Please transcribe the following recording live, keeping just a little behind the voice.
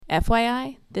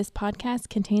FYI, this podcast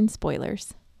contains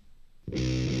spoilers.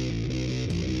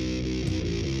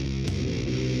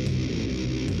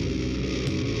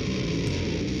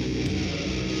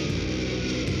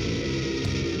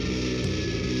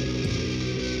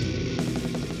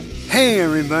 Hey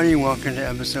everybody, welcome to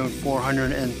episode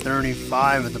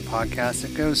 435 of the podcast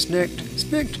that goes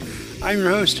Snicked. I'm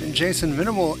your host, Jason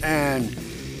Venable, and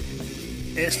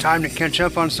it's time to catch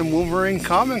up on some Wolverine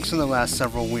comics in the last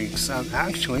several weeks.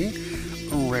 Actually,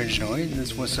 originally,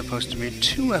 this was supposed to be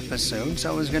 2 episodes.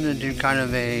 I was going to do kind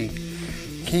of a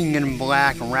King in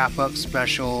Black wrap-up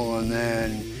special, and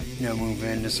then, move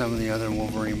into some of the other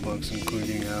Wolverine books,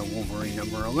 including Wolverine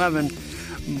number 11.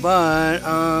 But,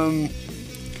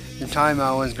 the time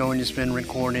I was going to spend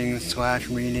recording /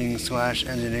 reading /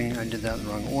 editing. I did that in the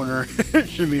wrong order. It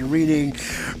should be reading,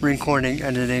 recording,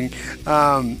 editing.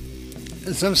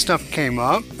 Some stuff came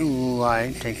up,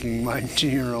 like taking my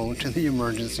 2-year-old to the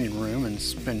emergency room and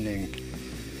spending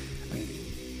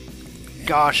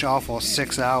awful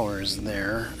 6 hours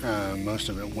there, most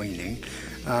of it waiting.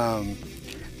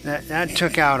 That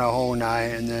took out a whole night,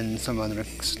 and then some other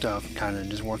stuff kind of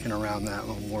just working around that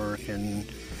with work and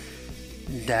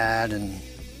Dad and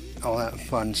all that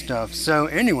fun stuff. So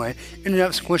anyway, ended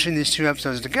up squishing these 2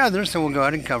 episodes together, so we'll go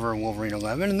ahead and cover Wolverine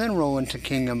 11 and then roll into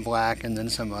King in Black and then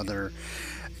some other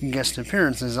guest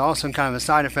appearances. Also kind of a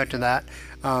side effect of that,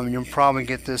 you'll probably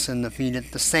get this in the feed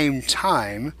at the same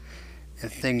time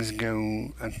if things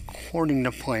go according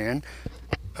to plan.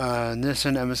 This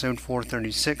in episode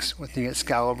 436 with the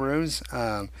Excaliburs,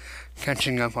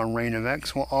 catching up on Reign of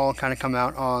X will all kind of come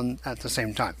out on at the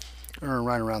same time, or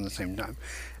right around the same time.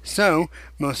 So,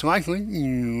 most likely,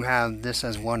 you have this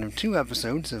as one of 2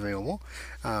 episodes available,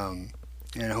 and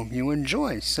I hope you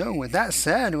enjoy. So, with that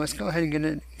said, let's go ahead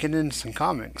and get into some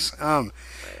comics. So,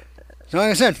 like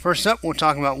I said, first up, we'll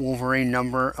talk about Wolverine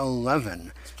number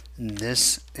 11.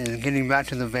 This is getting back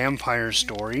to the vampire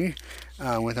story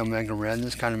with Omega Red.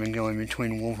 This kind of been going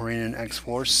between Wolverine and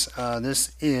X-Force.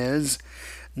 This is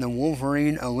the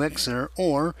Wolverine Elixir,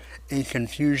 or A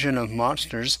Confusion of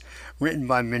Monsters, written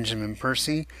by Benjamin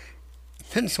Percy,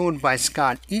 penciled by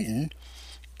Scott Eaton,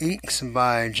 inks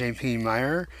by J.P.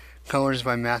 Meyer, colors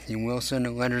by Matthew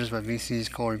Wilson, letters by VC's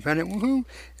Corey Bennett, woohoo,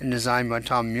 and designed by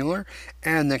Tom Mueller,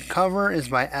 and the cover is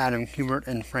by Adam Kubert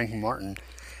and Frank Martin.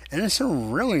 And it's a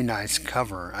really nice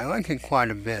cover. I like it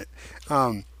quite a bit.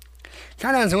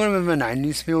 Kind of has a little bit of a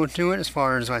 90s feel to it as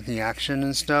far as like the action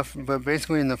and stuff, but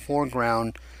basically in the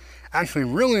foreground, actually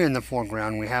really in the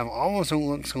foreground, we have almost what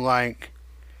looks like,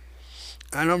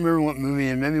 I don't remember what movie,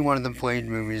 and maybe one of the Blade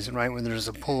movies, right, where there's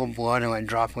a pool of blood and like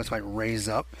droplets like raise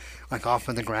up, like off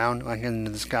of the ground, like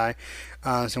into the sky.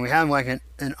 So we have like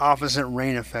an opposite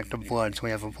rain effect of blood. So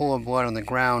we have a pool of blood on the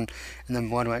ground, and then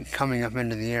blood like coming up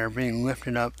into the air, being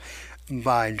lifted up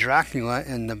by Dracula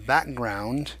in the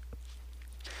background.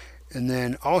 And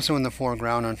then also in the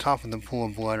foreground, on top of the pool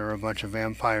of blood, are a bunch of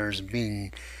vampires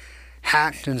being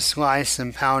hacked and sliced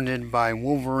and pounded by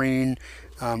Wolverine,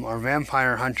 our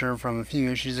vampire hunter from a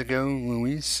few issues ago,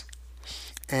 Luis,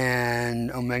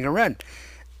 and Omega Red.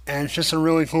 And it's just a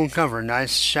really cool cover.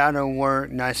 Nice shadow work,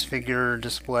 nice figure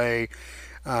display.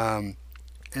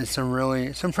 It's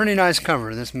some pretty nice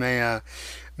cover. This may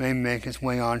make its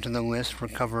way onto the list for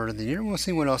cover of the year. We'll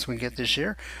see what else we get this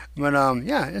year. But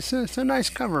yeah, it's a nice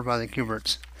cover by the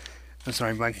Kuberts.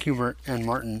 By Kubert and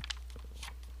Martin.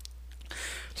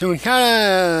 So we kind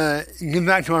of get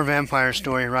back to our vampire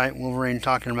story, right? Wolverine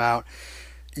talking about,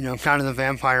 kind of the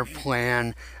vampire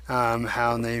plan,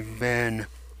 how they've been,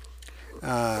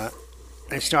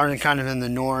 they started kind of in the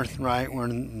north, right, where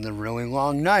the really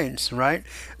long nights, right?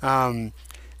 And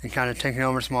kind of taking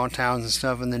over small towns and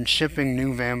stuff, and then shipping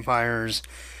new vampires,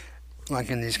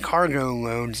 like in these cargo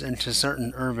loads, into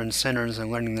certain urban centers and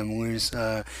letting them loose.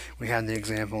 We had the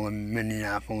example in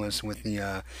Minneapolis with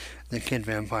the kid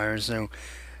vampires. So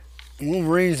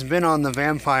Wolverine's been on the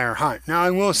vampire hunt. Now,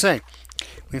 I will say,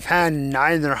 we've had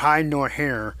neither hide nor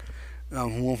hair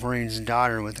of Wolverine's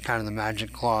daughter with kind of the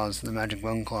magic claws, the magic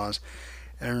bone claws.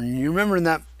 And you remember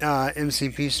that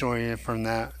MCP story from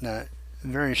that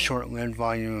very short-lived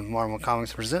volume of Marvel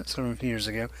Comics Presents from a few years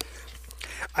ago.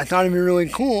 I thought it'd be really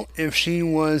cool if she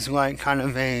was like kind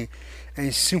of a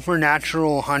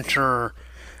supernatural hunter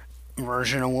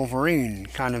version of Wolverine,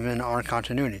 kind of in our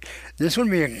continuity. This would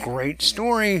be a great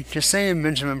story. Just saying,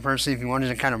 Benjamin Percy, if you wanted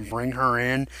to kind of bring her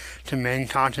in to main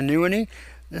continuity,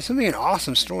 this would be an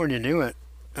awesome story to do it.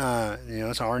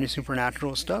 It's already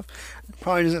supernatural stuff.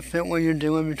 Probably doesn't fit what you're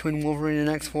doing between Wolverine and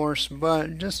X-Force,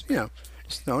 but just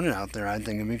throwing it out there, I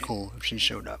think it'd be cool if she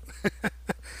showed up.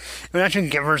 It would actually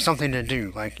give her something to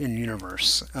do, like in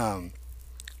universe.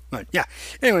 But yeah,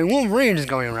 anyway, Wolverine is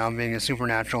going around being a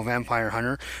supernatural vampire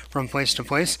hunter from place to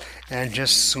place and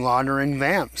just slaughtering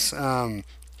vamps.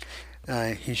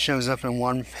 He shows up in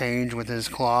one page with his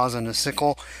claws and a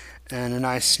sickle and a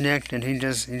nice snick, and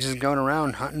he's just going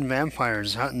around hunting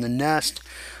vampires, hunting the nest,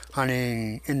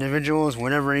 hunting individuals,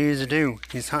 whatever he needs to do.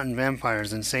 He's hunting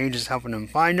vampires, and Sage is helping him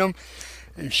find them.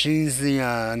 And she's the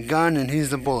gun, and he's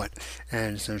the bullet.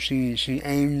 And so she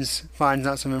aims, finds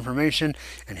out some information,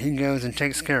 and he goes and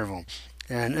takes care of them.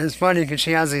 And it's funny because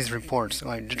she has these reports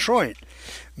like Detroit,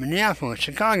 Minneapolis,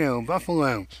 Chicago,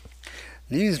 Buffalo.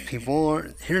 These people,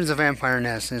 here's a vampire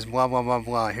nest, is blah, blah, blah,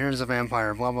 blah. Here's a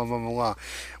vampire, blah, blah, blah, blah, blah.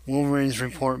 Wolverine's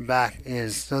report back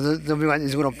is, so there'll be like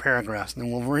these little paragraphs, and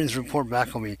then Wolverine's report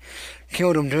back will be,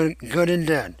 killed him good and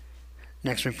dead.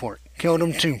 Next report, killed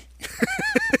him too.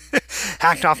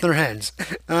 Hacked off their heads.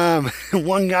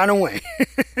 One got away.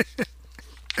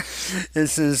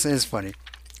 This is funny.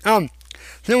 Then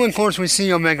of course we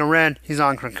see Omega Red. He's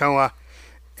on Krakoa,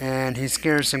 and he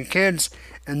scares some kids,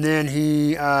 and then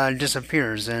he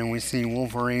disappears, and we see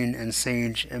Wolverine and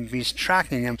Sage and Beast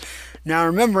tracking him. Now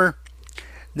remember,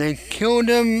 they killed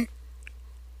him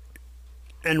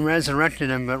and resurrected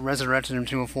him, but resurrected him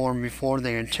to a form before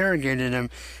they interrogated him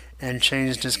and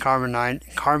changed his carbonadium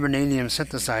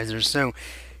synthesizer. So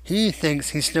he thinks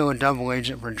he's still a double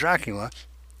agent for Dracula.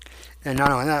 And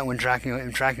not only that, when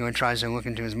Dracula tries to look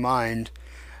into his mind,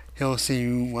 he'll see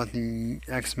what the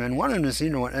X-Men want him to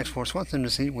see, or what X-Force wants him to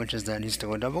see, which is that he's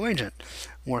still a double agent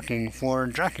working for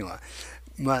Dracula.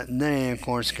 But they, of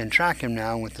course, can track him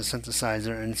now with the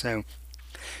synthesizer, and so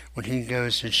when he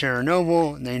goes to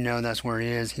Chernobyl, they know that's where he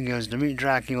is. He goes to meet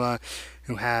Dracula,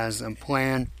 who has a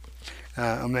plan.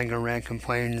 Omega Red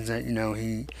complains that,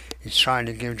 he's trying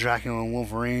to give Dracula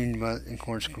Wolverine, but of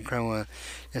course Krakoa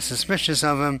is suspicious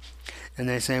of him, and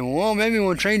they say, well, maybe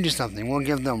we'll trade you something. We'll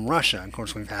give them Russia. Of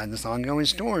course, we've had this ongoing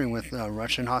story with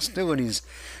Russian hostilities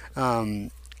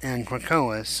and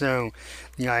Krakoa, so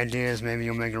the idea is maybe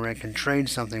Omega Red can trade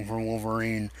something for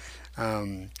Wolverine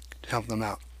to help them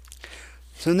out.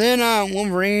 So then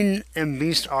Wolverine and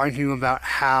Beast argue about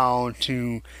how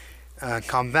to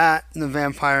combat the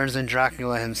vampires and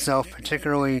Dracula himself,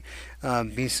 particularly.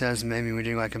 Beast says maybe we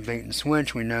do like a bait and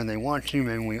switch. We know they want you.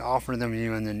 Maybe we offer them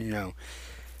you, and then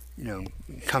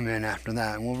come in after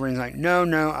that. And Wolverine's like,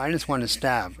 no, I just want to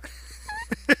stab.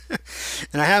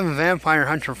 And I have a vampire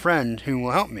hunter friend who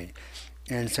will help me.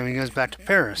 And so he goes back to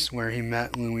Paris, where he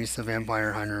met Louis the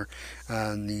vampire hunter,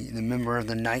 the member of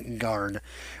the Night Guard,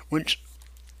 which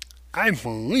I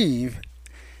believe,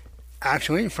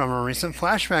 actually, from a recent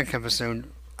flashback episode,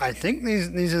 I think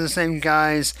these are the same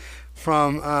guys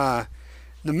from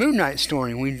the Moon Knight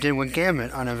story we did with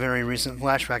Gambit on a very recent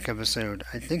flashback episode.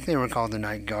 I think they were called the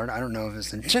Night Guard. I don't know if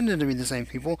it's intended to be the same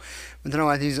people, but they're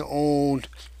like these old,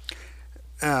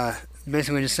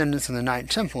 basically descendants of the Knight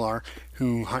Templar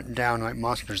who hunt down like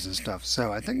monsters and stuff.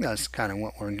 So I think that's kind of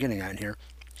what we're getting at here.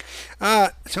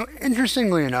 So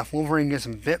interestingly enough, Wolverine gets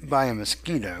bit by a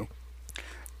mosquito.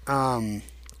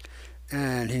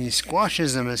 And he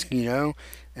squashes a mosquito,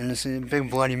 and it's a big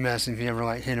bloody mess if you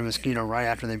ever hit a mosquito right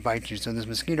after they bite you. So this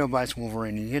mosquito bites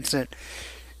Wolverine, he hits it,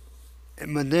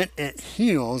 but then it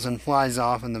heals and flies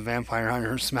off, and the vampire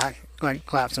hunter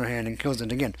claps her hand and kills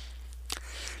it again.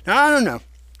 Now I don't know.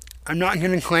 I'm not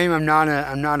going to claim I'm not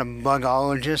a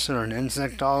bugologist or an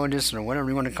insectologist or whatever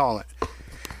you want to call it.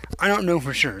 I don't know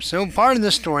for sure. So part of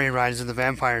the story is that the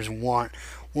vampires want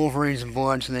Wolverine's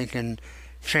blood so they can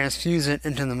transfuse it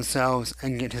into themselves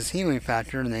and get his healing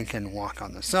factor, and they can walk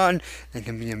on the sun, they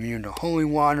can be immune to holy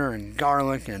water and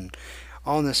garlic and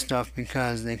all this stuff,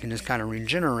 because they can just kind of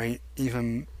regenerate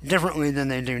even differently than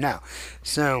they do now.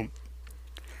 So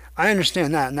I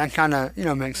understand that, and that kind of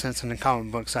makes sense in the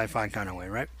comic book sci-fi kind of way,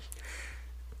 right?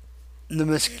 The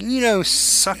mosquito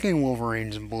sucking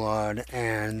Wolverine's blood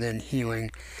and then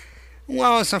healing,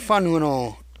 well, it's a fun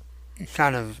little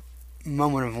kind of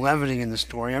moment of levity in the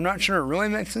story. I'm not sure it really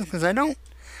makes sense, because I don't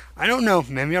know,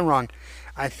 maybe I'm wrong.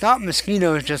 I thought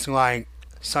mosquitoes just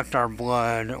sucked our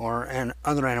blood and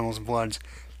other animals' bloods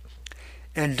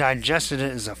and digested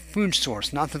it as a food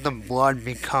source, not that the blood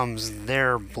becomes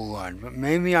their blood, but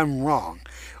maybe I'm wrong.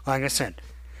 Like I said,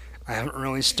 I haven't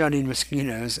really studied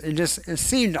mosquitoes. It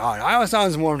seemed odd. I always thought it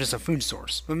was more of just a food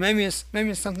source, but maybe it's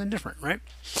something different, right?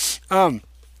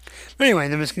 But anyway,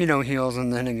 the mosquito heals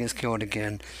and then it gets killed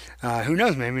again. Who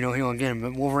knows, maybe it'll heal again.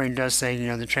 But Wolverine does say,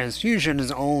 the transfusion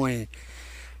is only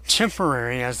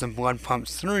temporary as the blood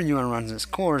pumps through you and runs its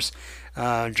course.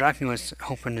 Dracula's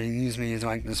hoping to use me as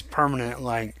this permanent,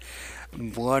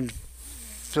 blood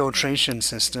filtration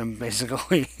system,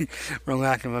 basically, for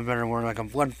lack of a better word, like a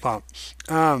blood pump.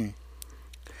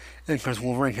 And of course,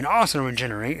 Wolverine can also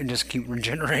regenerate and just keep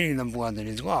regenerating the blood that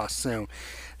he's lost. So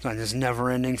it's like this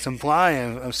never-ending supply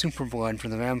of super blood for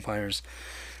the vampires.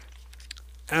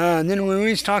 And then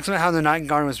Louise talks about how the Night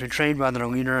Guard was betrayed by their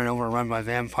leader and overrun by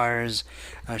vampires.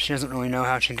 She doesn't really know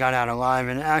how she got out alive,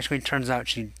 and it actually turns out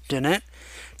she didn't.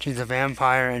 She's a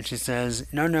vampire, and she says,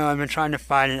 No, I've been trying to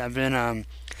fight it. I've been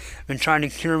trying to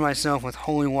cure myself with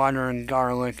holy water and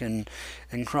garlic and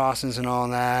crosses and all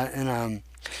that. And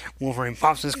Wolverine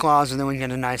pops his claws, and then we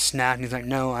get a nice snap, and he's like,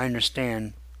 No, I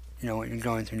understand, what you're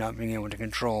going through, not being able to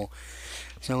control.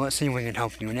 So let's see if we can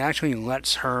help you. And he actually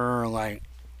lets her,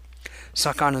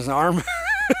 suck on his arm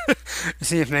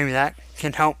see if maybe that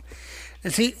can help.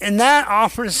 And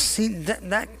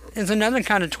that is another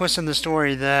kind of twist in the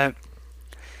story that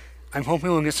I'm hoping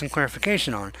we'll get some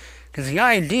clarification on. Because the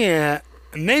idea,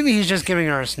 maybe he's just giving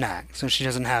her a snack so she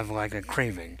doesn't have a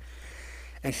craving.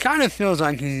 It kind of feels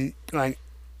like if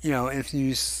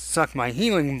you suck my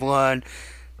healing blood,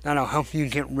 that'll help you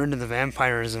get rid of the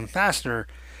vampirism faster.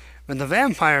 But the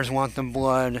vampires want the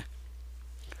blood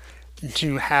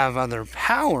to have other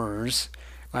powers,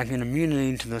 like an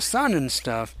immunity to the sun and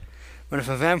stuff. But if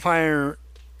a vampire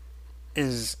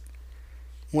was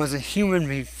a human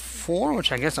before,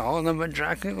 which I guess all of them but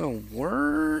Dracula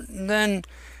were, then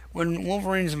when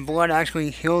Wolverine's blood actually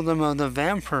healed them of the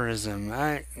vampirism,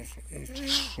 I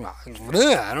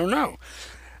don't know.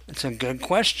 It's a good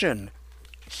question.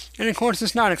 And of course,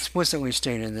 it's not explicitly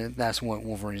stated that that's what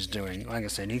Wolverine's doing. Like I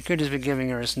said, he could just be giving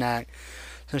her a snack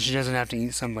so she doesn't have to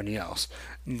eat somebody else.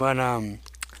 But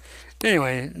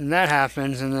anyway, that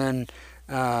happens, and then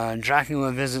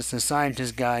Dracula visits the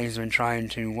scientist guy who's been trying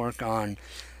to work on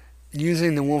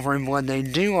using the Wolverine blood they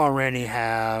do already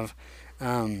have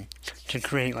to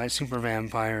create super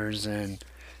vampires, and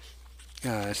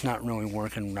it's not really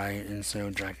working right, and so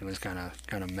Dracula's kind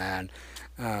of mad.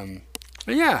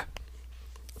 But yeah.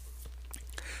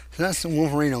 So that's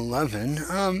Wolverine 11.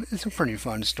 It's a pretty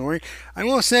fun story. I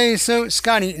will say, so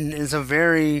Scott Eaton is a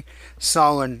very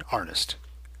solid artist.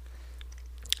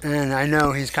 And I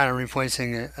know he's kind of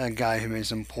replacing a guy who made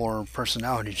some poor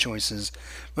personality choices,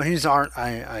 but his art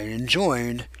I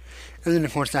enjoyed. And then,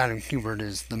 of course, Adam Kubert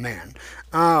is the man.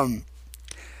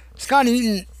 Scott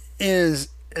Eaton is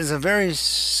a very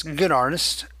good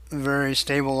artist, very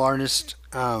stable artist.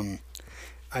 I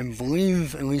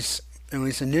believe, at least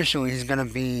initially, he's going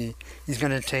to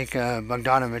take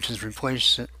Bogdanovich's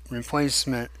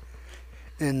replacement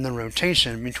in the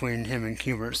rotation between him and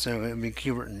Kubert, so it would be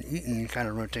Kubert and Eaton kind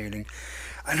of rotating.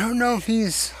 I don't know if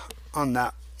he's on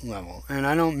that level, and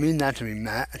I don't mean that to be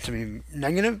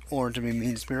negative or to be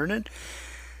mean-spirited.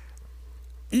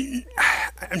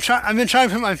 I've been trying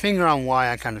to put my finger on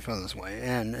why I kind of feel this way,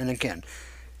 and again,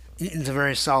 Eaton's a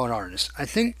very solid artist. I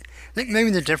think maybe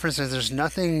the difference is there's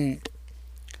nothing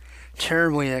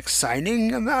terribly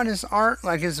exciting about his art.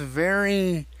 It's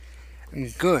very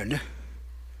good,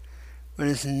 but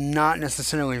it's not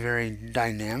necessarily very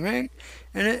dynamic,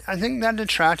 and I think that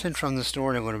detracted from the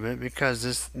story a little bit, because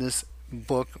this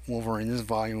book, Wolverine, this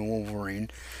volume of Wolverine,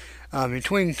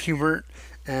 between Kubert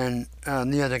and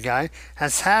the other guy,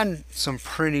 has had some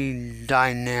pretty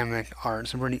dynamic art,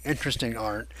 some pretty interesting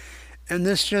art, and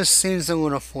this just seems a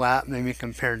little flat, maybe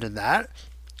compared to that.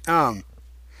 And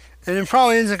it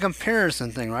probably is a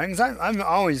comparison thing, right? Because I've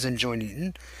always enjoyed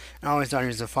Eaton. I always thought he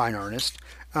was a fine artist.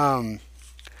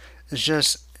 It's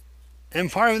just,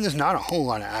 and part of it, there's not a whole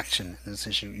lot of action in this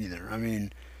issue either. I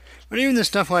mean, but even the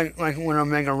stuff like when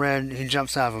Omega Red, he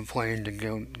jumps out of a plane to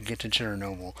go get to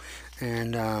Chernobyl,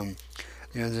 and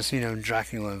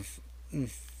Dracula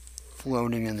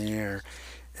floating in the air,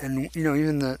 and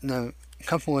even the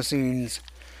couple of scenes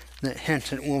that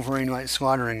hint at Wolverine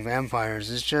slaughtering vampires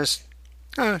is just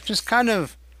kind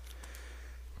of.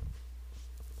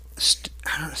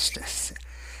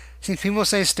 See, people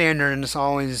say standard, and it's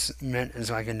always meant as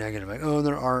a negative.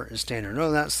 Their art is standard.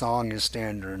 That song is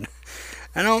standard.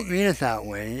 I don't mean it that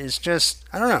way. It's just,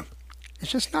 I don't know.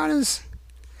 It's just not as.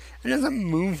 It doesn't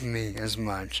move me as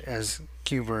much as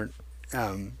Kubert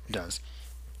does.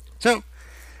 So,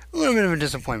 a little bit of a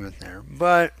disappointment there.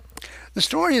 But the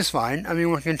story is fine. I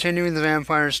mean, we're continuing the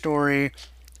vampire story.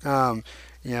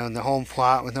 The whole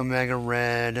plot with Omega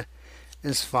Red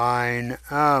is fine.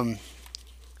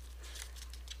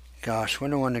 Gosh, what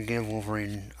do I want to give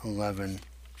Wolverine 11?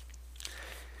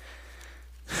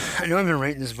 I know I've been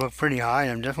rating this book pretty high,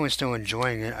 and I'm definitely still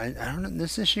enjoying it. I don't know,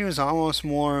 this issue is almost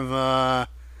more of a...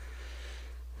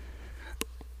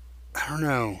 I don't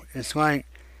know. It's I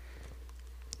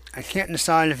can't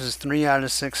decide if it's 3 out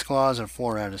of 6 claws or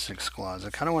 4 out of 6 claws.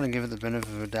 I kind of want to give it the benefit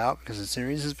of the doubt because the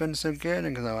series has been so good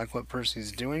and because I like what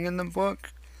Percy's doing in the book.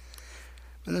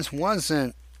 but this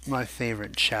wasn't my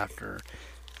favorite chapter.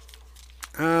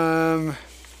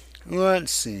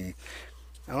 Let's see.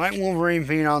 I like Wolverine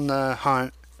being on the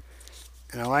hunt,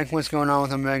 and I like what's going on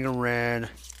with Omega Red.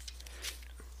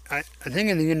 I think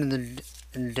at the end of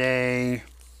the day,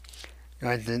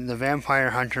 like the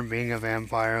vampire hunter being a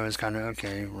vampire was kind of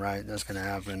okay, right? That's gonna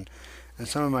happen. And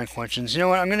some of my questions, you know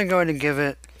what? I'm gonna go ahead and give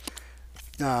it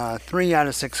 3 out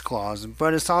of 6 claws,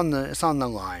 but it's on the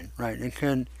line, right? It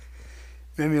could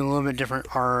maybe a little bit different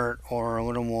art or a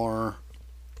little more.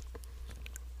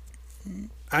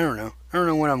 I don't know. I don't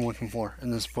know what I'm looking for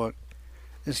in this book.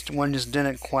 This one just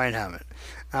didn't quite have it.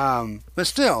 But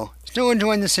still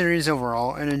enjoying the series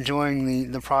overall and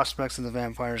enjoying the prospects of the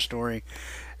vampire story.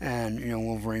 And, you know,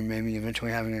 Wolverine maybe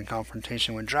eventually having a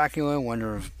confrontation with Dracula.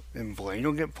 Wonder if Blade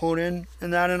will get pulled in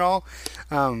that at all.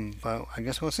 But I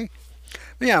guess we'll see.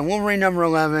 But yeah, Wolverine number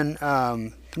 11,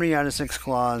 3 out of 6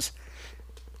 claws.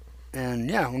 And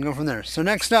yeah, we'll go from there. So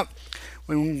next up,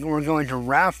 we're going to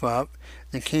wrap up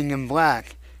The King in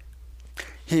Black.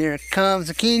 Here comes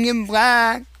the King in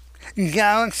Black,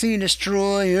 Galaxy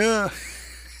Destroyer.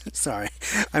 Sorry,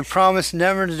 I promise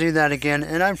never to do that again,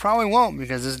 and I probably won't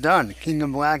because it's done. King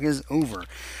in Black is over.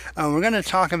 We're going to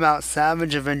talk about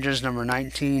Savage Avengers number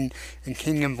 19 and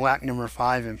King in Black number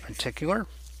 5 in particular.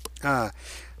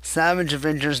 Savage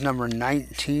Avengers number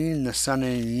 19, The Son of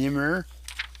Ymir,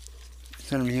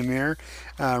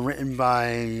 written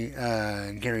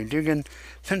by Gary Dugan,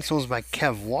 pencils by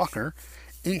Kev Walker,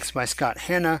 inks by Scott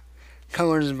Hanna,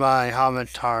 colors by Hava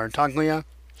Tartaglia,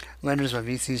 letters by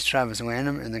VC's Travis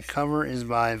Lanham, and the cover is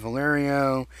by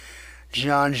Valerio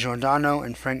Giangiordano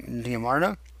and Frank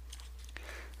Diamarda.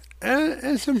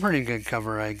 It's a pretty good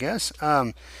cover, I guess.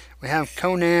 We have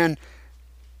Conan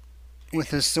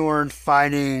with his sword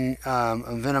fighting a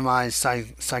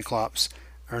venomized Cyclops,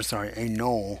 a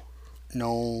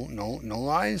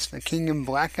Knoll-eyes, a King in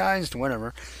Black Eyes,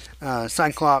 whatever,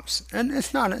 Cyclops, and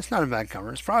it's not a bad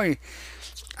cover. It's probably,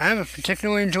 I haven't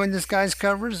particularly enjoyed this guy's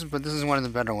covers, but this is one of the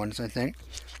better ones, I think.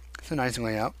 It's a nice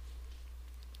layout.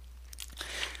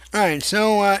 Alright,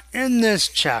 so in this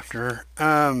chapter,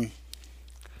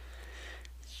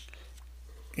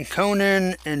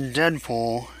 Conan and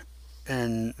Deadpool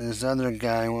and this other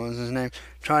guy, what was his name,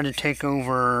 tried to take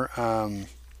over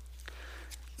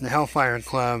the Hellfire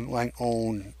Club, like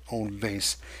old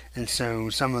base. And so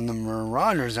some of the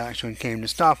Marauders actually came to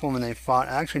stop them, and they fought.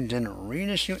 I actually didn't read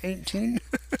issue 18.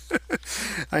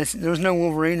 There was no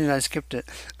Wolverine, and I skipped it.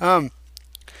 But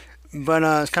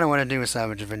it's kind of what I do with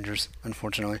Savage Avengers,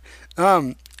 unfortunately.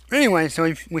 Anyway,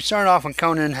 so we start off with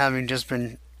Conan having just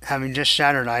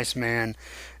shattered Iceman,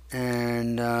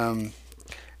 and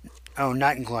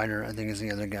Night Glider, I think is the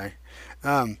other guy.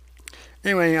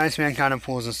 Anyway, Iceman kind of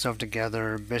pulls himself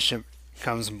together. Bishop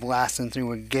comes blasting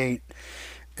through a gate,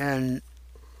 and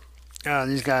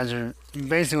these guys are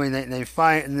basically they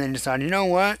fight, and they decide, you know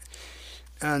what?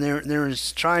 They were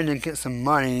trying to get some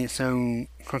money, so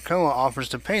Krakoa offers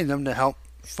to pay them to help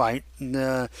fight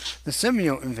the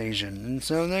symbiote invasion, and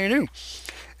so they do.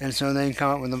 And so they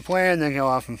come up with a plan. They go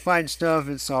off and fight stuff.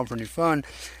 It's all pretty fun.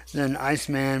 Then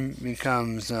Iceman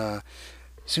becomes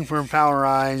super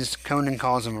powerized. Conan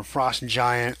calls him a frost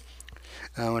giant,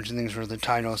 which I think is where the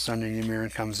title Son of Ymir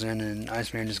comes in, and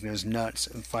Iceman just goes nuts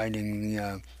fighting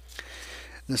the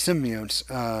symbiotes.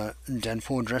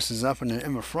 Deadpool dresses up in an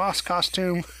Emma Frost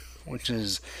costume, which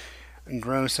is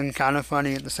gross and kind of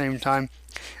funny at the same time.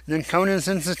 And then Conan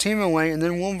sends the team away, and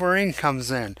then Wolverine comes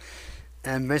in.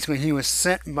 And basically he was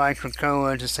sent by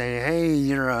Krakoa to say, hey,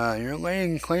 you're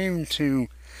laying claim to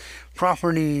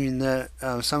property that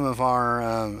some of our,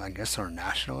 I guess our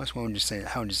nationalists, how would you say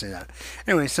that?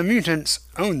 Anyway, some mutants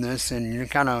own this, and you're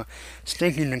kind of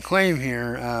staking a claim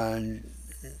here.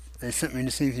 They sent me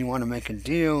to see if you want to make a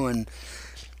deal, and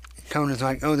Conan's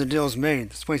like, oh, the deal's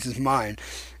made. This place is mine.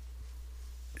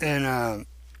 And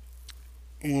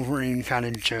Wolverine kind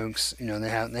of jokes, they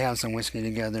have some whiskey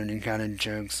together, and he kind of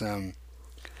jokes, and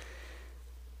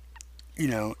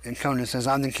Conan says,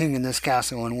 I'm the king in this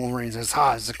castle, and Wolverine says,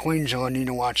 it's the queen Jill I need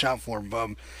to watch out for,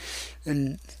 bub.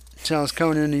 And tells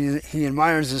Conan he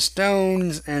admires the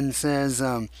stones, and says,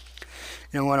 you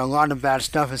know what, a lot of bad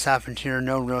stuff has happened here,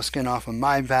 no real skin off of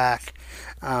my back,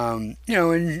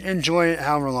 enjoy it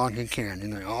however long he can.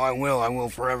 And like, I will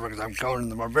forever, because I'm Conan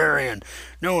the Barbarian,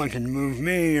 no one can move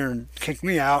me or kick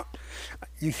me out,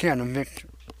 you can't evict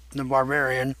the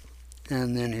Barbarian.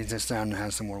 And then he sits down and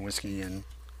has some more whiskey, and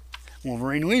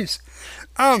Wolverine leaves.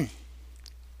 I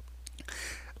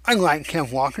like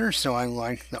Kev Walker, so I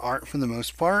like the art for the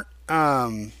most part.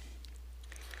 And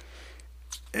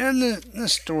the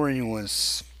story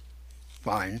was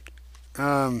fine.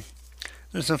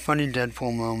 There's some funny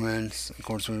Deadpool moments, of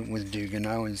course, with Dugan.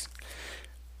 I always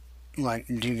like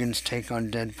Dugan's take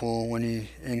on Deadpool when he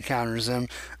encounters him.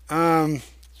 I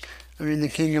mean, the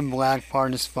King in Black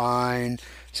part is fine.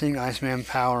 Seeing Iceman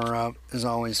power up is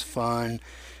always fun.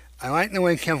 I like the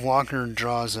way Kev Walker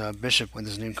draws Bishop with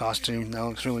his new costume. That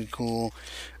looks really cool.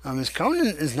 His Conan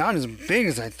is not as big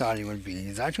as I thought he would be.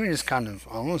 He's actually just kind of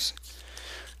almost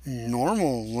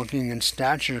normal looking in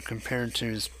stature compared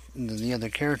to the other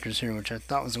characters here, which I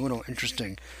thought was a little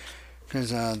interesting. Because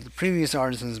the previous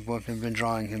artists in this book have been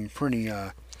drawing him pretty,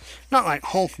 not like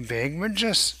Hulk big, but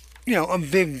just, a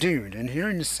big dude. And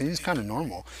here he's kind of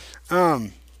normal.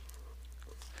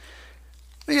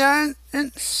 Yeah,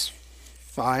 it's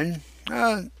fine.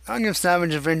 I'll give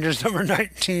Savage Avengers number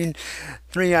 19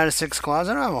 3 out of 6 claws.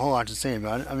 I don't have a whole lot to say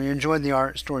about it. I mean, enjoyed the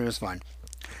art. Story was fine.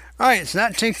 Alright, so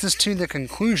that takes us to the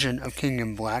conclusion of King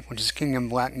in Black, which is King in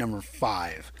Black number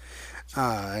 5.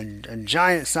 A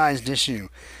giant-sized issue.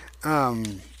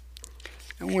 And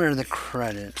where are the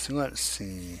credits? Let's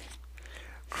see.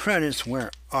 Credits,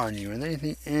 where are you? Are they at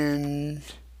the end?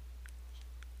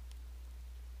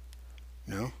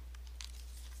 No?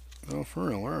 Oh, for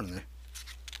real, where are they?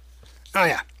 Oh,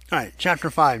 yeah. Alright, Chapter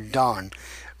 5, Dawn.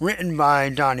 Written by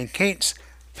Donny Cates.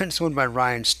 Penciled by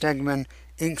Ryan Stegman.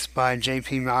 Inks by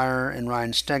J.P. Meyer and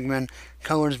Ryan Stegman.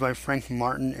 Colors by Frank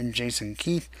Martin and Jason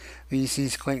Keith.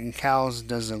 VC's Clayton Cowles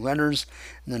does the letters.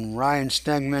 And then Ryan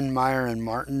Stegman, Meyer, and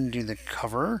Martin do the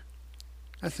cover.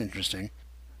 That's interesting.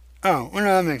 Oh, well,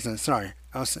 no, that makes sense. Sorry.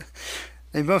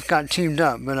 They both got teamed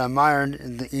up, but Meyer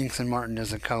the inks and Martin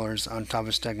does the colors on top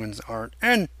of Stegman's art.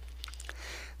 And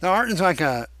the art is like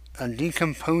a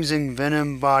decomposing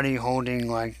Venom body holding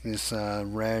like this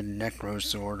red Necro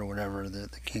sword or whatever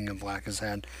that the King of Black has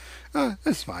had.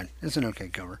 That's fine. It's an okay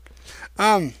cover.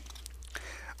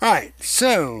 Alright,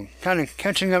 so kind of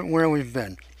catching up where we've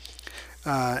been.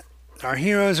 Our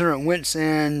heroes are at wit's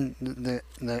end.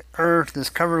 The Earth is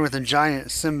covered with a giant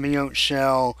symbiote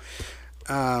shell.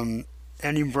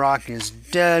 Eddie Brock is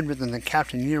dead, but then the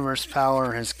Captain Universe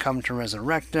power has come to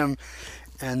resurrect him.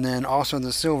 And then also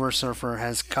the Silver Surfer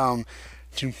has come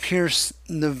to pierce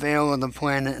the veil of the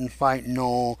planet and fight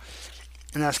Null.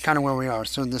 And that's kind of where we are.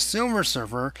 So the Silver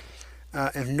Surfer,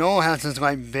 if Null has this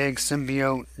like big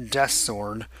symbiote death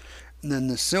sword, then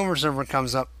the Silver Surfer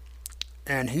comes up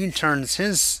and he turns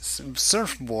his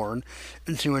surfboard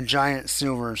into a giant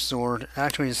silver sword.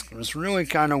 Actually, it's really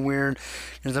kind of weird.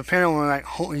 There's apparently like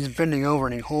he's bending over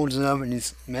and he holds it up,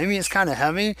 and maybe it's kind of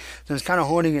heavy, so he's kind of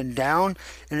holding it down,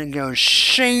 and it goes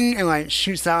shing and like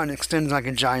shoots out and extends like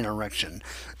a giant erection.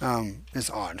 It's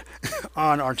odd,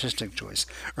 odd artistic choice,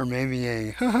 or maybe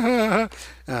a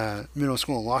middle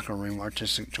school locker room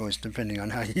artistic choice, depending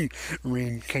on how you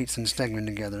read Cates and Stegman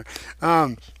together.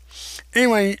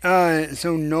 Anyway,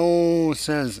 so Null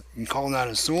says, "You call that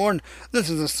a sword? This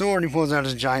is a sword." He pulls out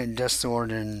his giant death sword,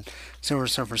 and Silver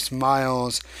Surfer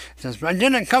smiles. He says, "But I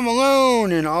didn't come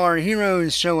alone," and all our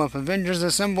heroes show up. Avengers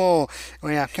assemble.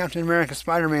 We have Captain America,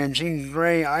 Spider-Man, Jean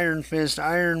Grey, Iron Fist,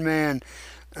 Iron Man,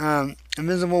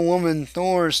 Invisible Woman,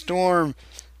 Thor, Storm,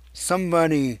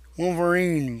 somebody,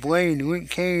 Wolverine, Blade, Luke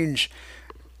Cage,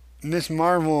 Miss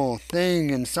Marvel, Thing,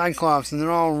 and Cyclops, and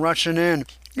they're all rushing in.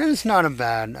 And it's not a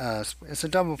bad, it's a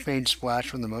double-page splash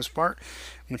for the most part,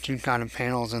 with two kind of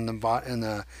panels in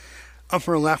the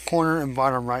upper left corner and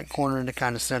bottom right corner to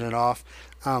kind of set it off.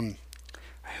 Who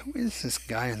is this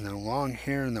guy in the long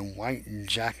hair and the white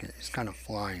jacket? He's kind of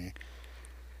flying.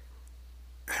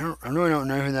 I really don't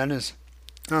know who that is.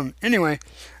 Anyway,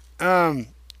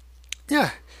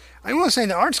 yeah, I will say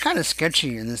the art's kind of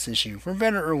sketchy in this issue, for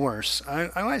better or worse. I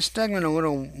like Stegman a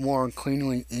little more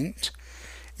cleanly inked.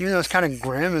 Even though it's kind of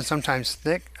grim and sometimes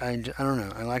thick, I don't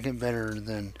know. I like it better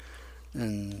than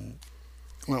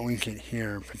what we get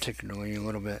here, particularly a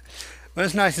little bit. But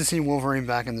it's nice to see Wolverine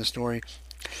back in the story.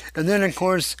 And then, of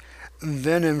course,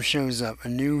 Venom shows up. A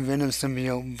new Venom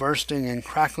symbiote bursting and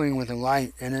crackling with a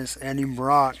light. And it's Eddie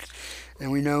Brock.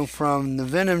 And we know from the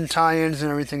Venom tie-ins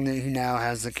and everything that he now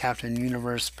has the Captain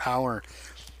Universe power.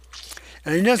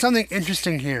 And he does something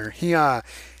interesting here.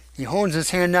 He holds his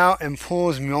hand out and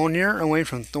pulls Mjolnir away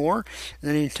from Thor.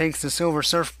 And then he takes the Silver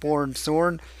Surfboard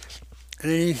sword, and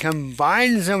then he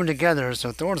combines them together.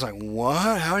 So Thor's like,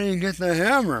 "What? How do you get the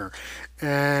hammer?"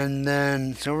 And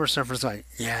then Silver Surfer's like,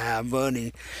 "Yeah,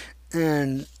 buddy."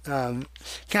 And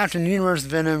Captain Universe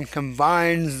Venom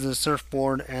combines the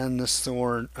surfboard and the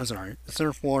sword. The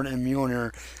surfboard and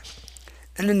Mjolnir,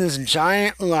 and then this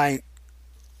giant like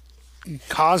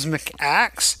cosmic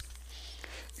axe.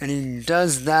 And he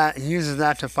does that. He uses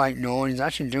that to fight Null. He's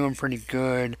actually doing pretty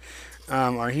good.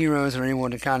 our heroes are able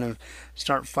to kind of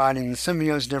start fighting the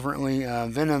symbiotes differently.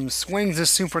 Venom swings his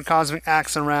super cosmic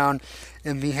axe around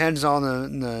and beheads all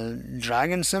the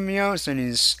dragon symbiotes, and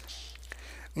he's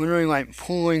literally like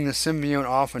pulling the symbiote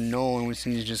off of Null, and we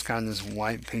see he's just kind of this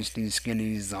white, pasty,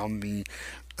 skinny zombie.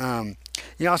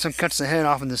 He also cuts the head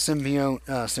off of the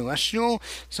symbiote Celestial.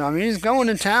 So, I mean, he's going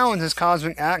to town with his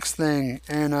cosmic axe thing,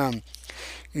 and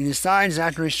he decides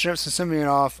after he strips the symbiote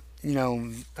off,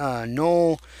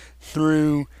 Null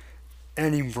threw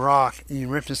Eddie Brock. He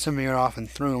ripped the symbiote off and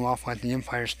threw him off like the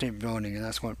Empire State Building, and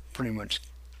that's what pretty much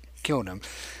killed him.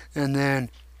 And then,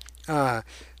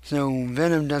 so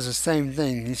Venom does the same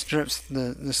thing. He strips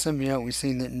the symbiote. We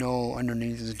see that Null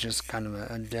underneath is just kind of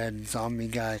a dead zombie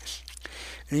guy.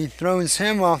 And he throws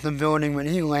him off the building, but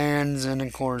he lands and,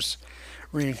 of course,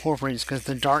 reincorporates because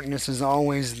the darkness is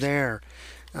always there.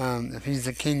 If he's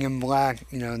the King in Black,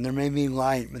 there may be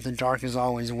light, but the dark is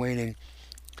always waiting.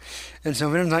 And so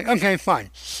Venom's like, okay, fine.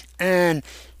 And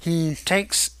he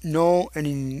takes Null and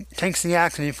he takes the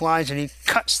axe and he flies and he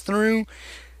cuts through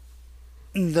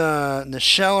the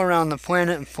shell around the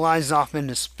planet and flies off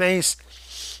into space.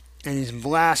 And he's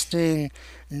blasting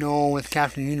Null with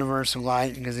Captain Universe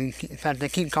light because in fact they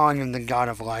keep calling him the God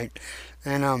of Light.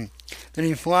 And then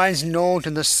he flies Null to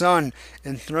the sun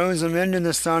and throws him into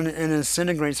the sun and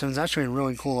incinerates him. It's actually a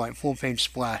really cool like full page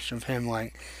splash of him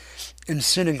like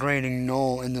incinerating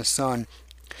Null in the sun.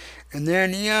 And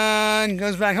then he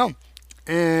goes back home.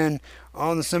 And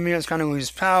all the symbiotes kind of lose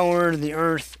power. The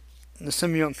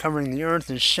symbiote covering the earth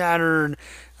is shattered.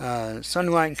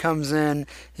 Sunlight comes in.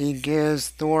 He gives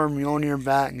Thor Mjolnir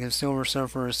back, gives Silver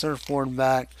Surfer a surfboard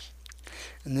back.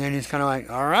 And then he's kind of like,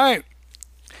 alright.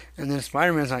 And then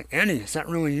Spider-Man's like, Eddie, is that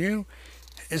really you?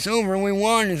 It's over, we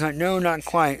won. He's like, no, not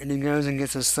quite. And he goes and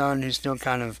gets his son, who's still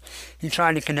he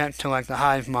tried to connect to like the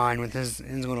hive mind with his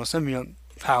little symbiote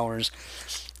powers.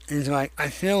 And he's like, I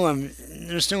feel him.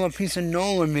 There's still a piece of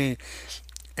Null in me.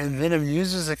 And Venom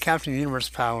uses the Captain Universe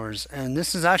powers. And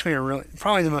this is actually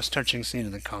probably the most touching scene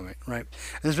of the comic, right?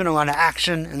 There's been a lot of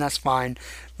action, and that's fine.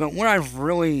 But what I've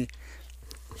really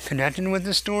connected with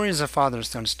this story is the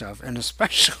father-son stuff. And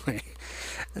especially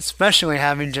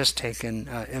having just taken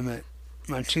Emmett,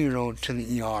 my 2-year-old, to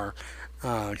the ER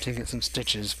to get some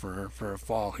stitches for a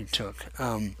fall he took.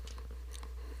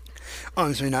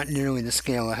 Obviously not nearly the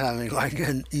scale of having like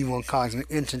an evil cosmic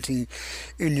entity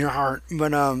in your heart,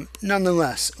 but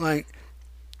nonetheless, like,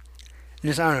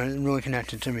 just, I don't know, it really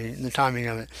connected to me, the timing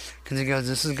of it, because he goes,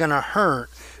 this is gonna hurt,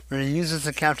 but he uses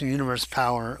the Captain Universe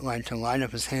power like to light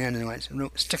up his hand and like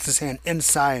sticks his hand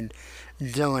inside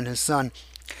Dylan, his son,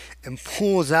 and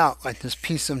pulls out like this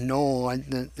piece of Null like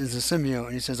that is a symbiote,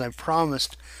 and he says, I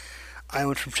promised I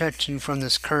would protect you from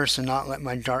this curse and not let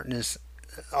my darkness,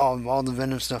 all the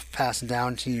Venom stuff pass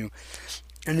down to you.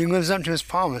 And he lives up to his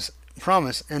promise,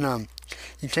 and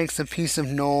he takes a piece of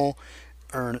Null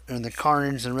or the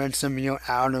Carnage, the red symbiote,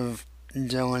 out of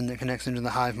Dylan that connects into the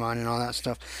hive mind and all that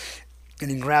stuff,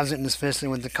 and he grabs it in his fist,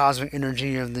 and with the cosmic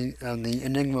energy of the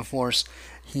Enigma Force,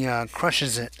 he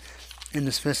crushes it in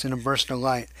his fist in a burst of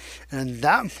light. And at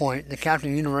that point, the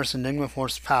Captain Universe Enigma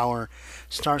Force power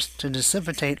starts to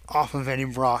dissipate off of Eddie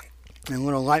Brock, and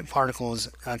little light particles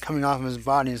coming off of his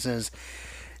body. Says,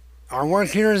 our work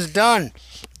here is done.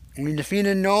 We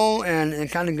defeated Null, and it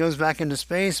kind of goes back into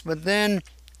space, but then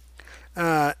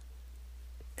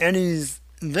Eddie's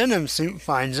Venom suit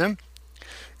finds him,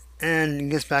 and he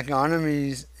gets back on him,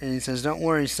 and he says, don't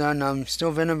worry, son, I'm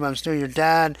still Venom, but I'm still your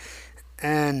dad.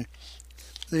 And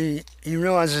he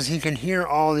realizes he can hear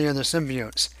all the other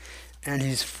symbiotes, and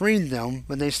he's freed them,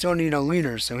 but they still need a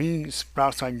leader, so he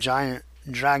sprouts like giant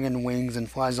dragon wings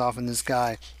and flies off in the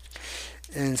sky.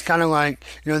 And it's kind of like,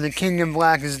 the King in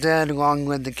Black is dead, long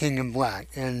live the King in Black.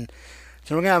 And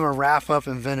so we're going to have a wrap up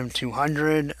in Venom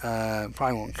 200.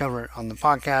 Probably won't cover it on the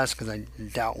podcast because I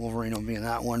doubt Wolverine will be in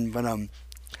that one. But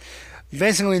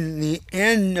basically the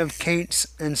end of Cates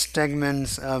and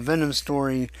Stegman's Venom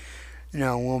story,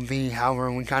 will be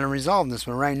however we kind of resolve this.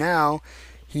 But right now,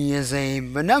 he is a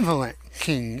benevolent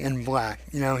King in Black.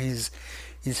 He's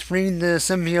freed the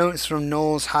symbiotes from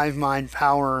Null's hive mind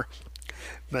power,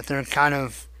 but they're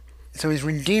so he's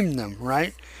redeemed them,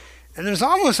 right? And there's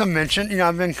almost a mention,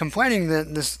 I've been complaining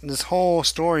that this whole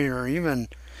story, or even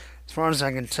as far as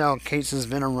I can tell, Cates'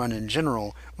 Venom run in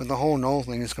general, with the whole Null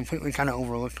thing, is completely kind of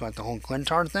overlooked, like the whole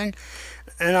Clintar thing.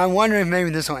 And I wonder if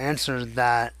maybe this will answer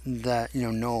that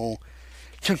Null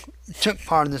took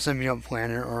part of the symbiote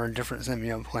planet, or a different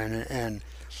symbiote planet, and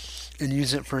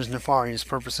use it for his nefarious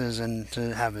purposes and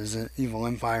to have his evil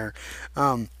empire.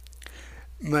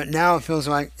 But now it feels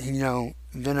like,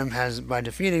 Venom has, by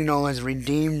defeating Null, has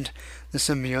redeemed the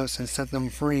symbiotes and set them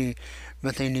free,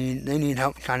 but they need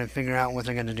help kind of figuring out what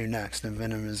they're going to do next, and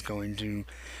Venom is going to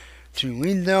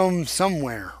lead them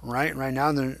somewhere, right? Right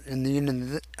now, they're in the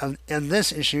end of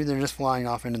this issue, they're just flying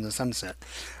off into the sunset.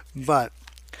 But,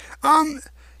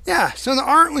 yeah, so the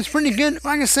art was pretty good.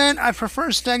 Like I said, I prefer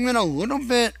Stegman a little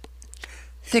bit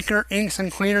thicker inks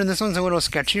and cleaner. This one's a little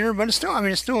sketchier, but it's still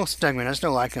Stegman. I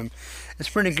still like him. It's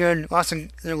pretty good. Lots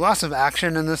of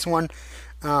action in this one.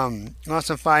 Lots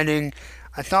of fighting.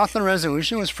 I thought the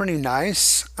resolution was pretty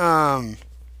nice. I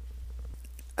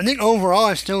think overall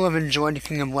I still have enjoyed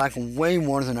King of Black way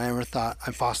more than I ever thought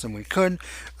I possibly could.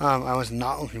 I was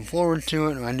not looking forward to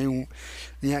it. I knew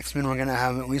the X-Men were going to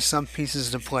have at least some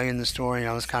pieces to play in the story.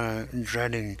 I was kind of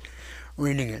dreading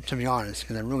reading it, to be honest,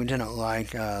 because I really didn't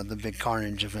like the Big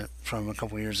Carnage event from a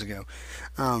couple years ago.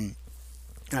 And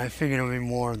I figured it would be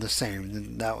more of the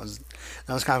same. That was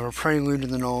kind of a prelude to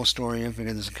the Noel story. I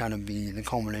figured this would kind of be the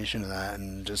culmination of that,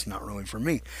 and just not really for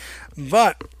me.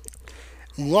 But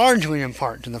largely in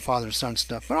part to the father-son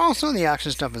stuff, but also the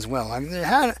action stuff as well. Like, it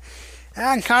had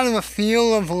kind of a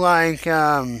feel of like,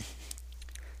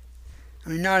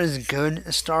 not as good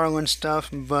as Starland stuff,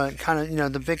 but kind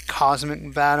of, the big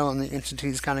cosmic battle and the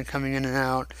entities kind of coming in and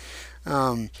out.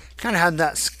 Kind of had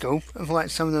that scope of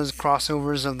like some of those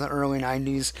crossovers of the early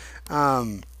 90s.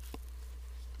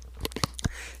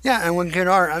 Yeah, and with good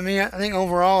art. I think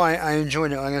overall I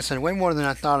enjoyed it. Like I said, way more than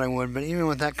I thought I would, but even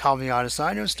with that caveat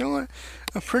aside, it was still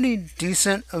a pretty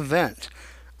decent event.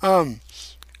 I'm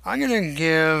going to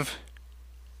give...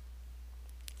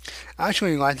 I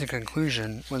actually liked the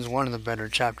conclusion. Was one of the better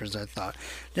chapters, I thought.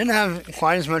 Didn't have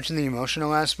quite as much of the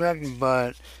emotional aspect,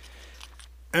 but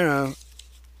the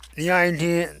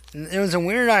idea, it was a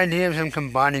weird idea of him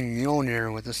combining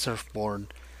Mjolnir with the surfboard.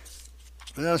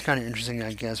 But that was kind of interesting,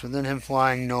 I guess. But then him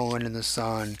flying Noah into the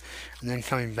sun, and then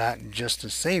coming back just to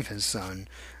save his son,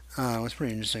 was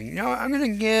pretty interesting. I'm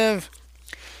going to give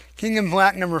King in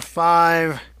Black number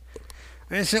 5...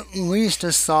 it's at least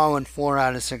a solid 4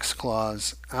 out of 6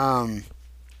 claws. Man,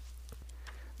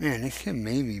 it could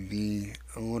maybe be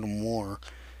a little more.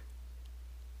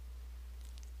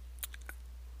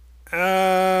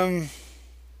 Yeah,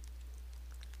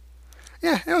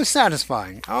 it was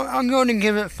satisfying. I'll go and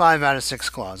give it 5 out of 6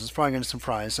 claws. It's probably going to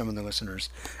surprise some of the listeners,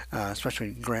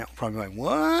 especially Grant will probably be like,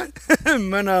 what?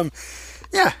 But,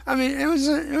 yeah,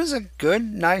 it was a good,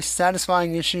 nice,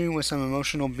 satisfying issue with some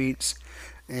emotional beats,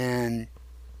 and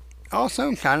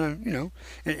also kind of,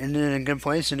 it ended in a good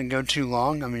place. Didn't go too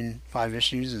long. 5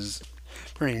 issues is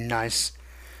a pretty nice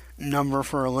number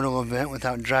for a little event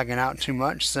without dragging out too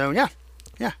much. So, yeah.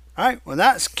 Alright, well,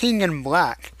 that's King in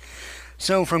Black.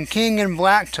 So, from King in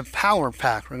Black to Power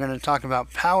Pack, we're going to talk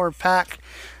about Power Pack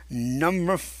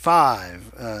number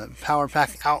 5, Power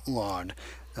Pack Outlawed.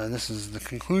 This is the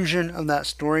conclusion of that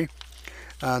story.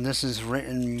 This is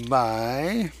written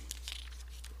by...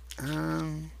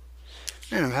 man,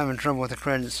 I'm having trouble with the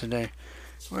credits today.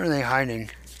 Where are they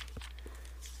hiding?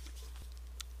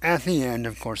 At the end,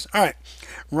 of course. Alright.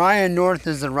 Ryan North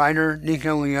is the writer.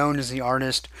 Nico Leone is the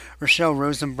artist. Rochelle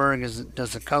Rosenberg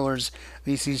does the colors.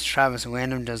 VC's Travis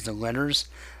Lanham does the letters.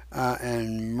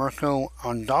 And Mirko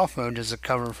Andolfo does the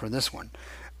cover for this one.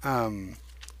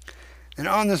 And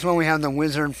on this one, we have the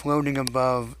wizard floating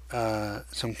above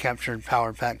some captured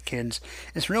Power Pack kids.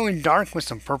 It's really dark with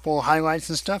some purple highlights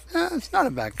and stuff. It's not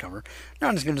a bad cover.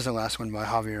 Not as good as the last one by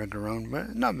Javier Garrón,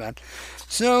 but not bad.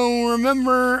 So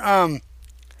remember,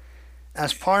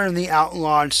 as part of the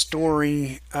Outlawed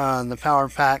story, the Power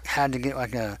Pack had to get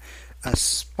like a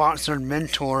sponsored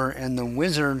mentor, and the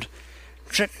wizard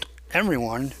tricked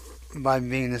everyone by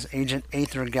being this Agent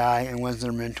Aether guy and was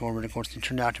their mentor, but of course he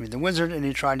turned out to be the wizard, and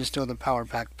he tried to steal the Power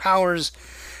Pack powers.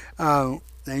 They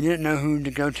didn't know who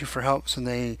to go to for help, so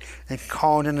they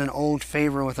called in an old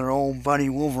favor with their old buddy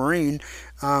Wolverine,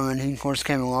 and he of course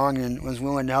came along and was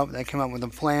willing to help. They came up with a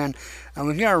plan, and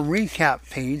we get a recap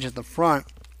page at the front,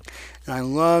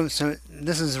 and so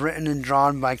this is written and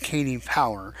drawn by Katie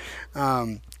Power.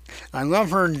 I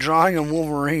love her drawing of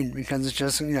Wolverine because it's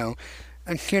just, a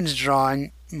kid's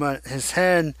drawing, but his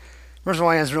head, first of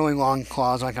all, he has really long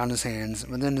claws like on his hands,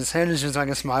 but then his head is just like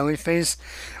a smiley face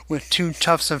with 2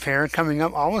 tufts of hair coming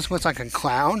up, almost looks like a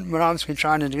clown, but obviously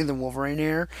trying to do the Wolverine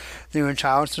hair through a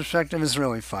child's perspective is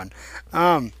really fun.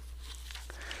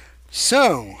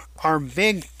 So, our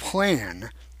big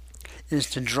plan is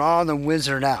to draw the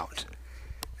wizard out.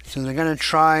 So they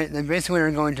basically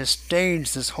are going to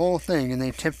stage this whole thing, and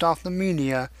they tipped off the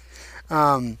media.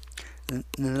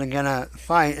 They're gonna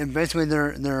fight, and basically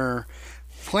their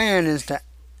plan is to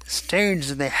stage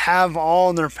that they have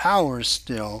all their powers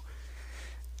still,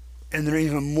 and they're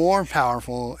even more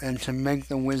powerful, and to make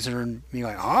the wizard be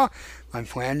like, huh? My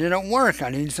plan didn't work. I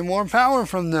need some more power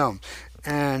from them.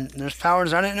 And there's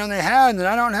powers I didn't know they had that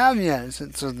I don't have yet.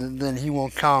 So then he will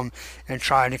come and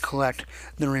try to collect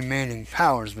the remaining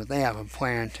powers, but they have a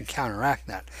plan to counteract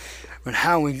that. But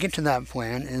how we get to that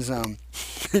plan is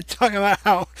talking about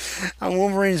how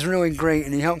Wolverine's really great,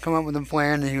 and he helped come up with a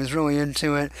plan, and he was really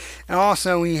into it. And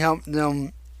also he helped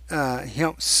them, he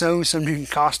helped sew some new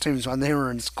costumes while they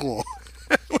were in school.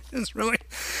 Which is really,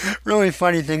 really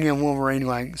funny thinking of Wolverine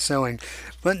like sewing.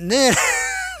 But then,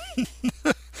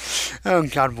 oh,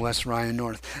 God bless Ryan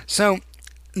North. So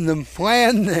the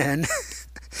plan then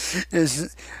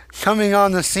is coming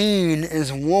on the scene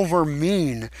is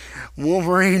Wolverine,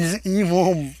 Wolverine's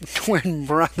evil twin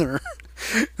brother,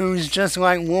 who's just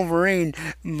like Wolverine,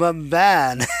 but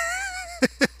bad.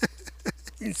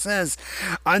 He says,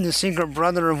 I'm the secret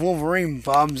brother of Wolverine,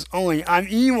 Bubs, only I'm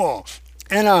evil.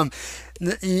 And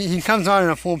he comes on in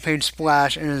a full-page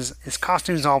splash, and his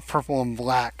costume's all purple and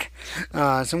black.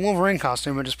 It's a Wolverine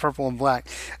costume, but just purple and black.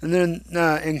 And then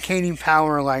in Katie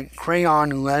Power, like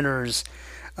crayon letters,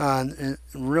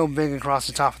 real big across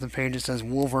the top of the page, it says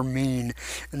Wolverine,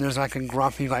 and there's like a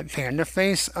grumpy like panda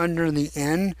face under the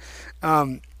N.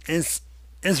 It's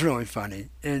really funny.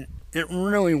 It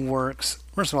really works.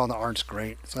 First of all, the art's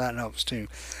great, so that helps too.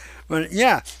 But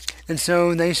yeah, and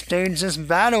so they stage this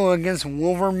battle against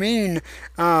Wolverine.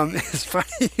 It's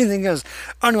funny, he goes,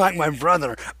 unlike my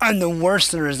brother, I'm the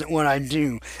worst there is at what I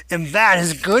do, and bad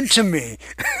is good to me.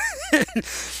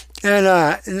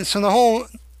 And so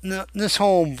this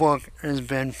whole book has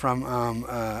been from,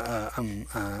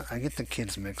 I get the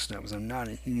kids mixed up because I'm not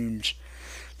a huge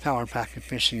Power Pack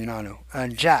aficionado.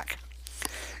 Jack.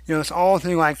 It's all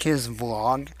through like his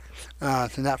vlog.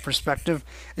 Through that perspective.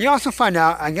 And you also find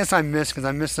out, I guess I missed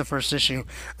the first issue,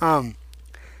 that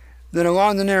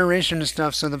along the narration and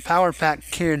stuff, so the Power Pack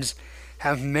kids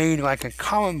have made like a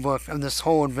comic book of this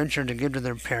whole adventure to give to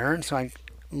their parents, like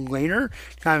later,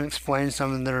 kind of explain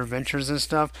some of their adventures and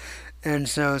stuff. And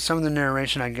so some of the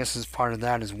narration, I guess, is part of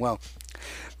that as well.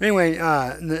 But anyway,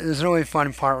 there's a really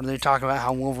fun part where they talk about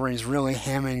how Wolverine's really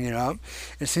hamming it up.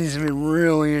 It seems to be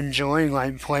really enjoying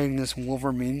like playing this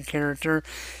Wolverine character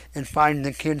and fighting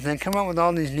the kids. They come up with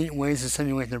all these neat ways to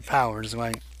simulate their powers,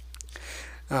 like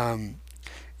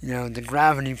the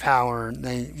gravity power.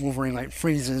 Wolverine like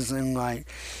freezes and like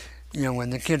when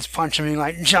the kids punch him, he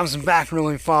like jumps back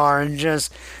really far, and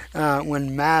just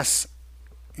when Mass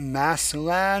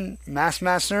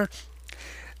Master.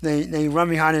 They run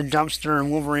behind a dumpster, and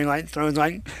Wolverine like throws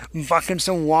like buckets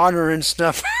of water and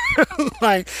stuff.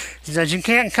 Like he says, "You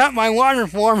can't cut my water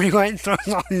for me." Like throws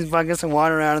all these buckets of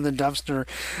water out of the dumpster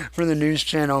for the news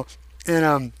channel,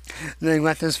 and they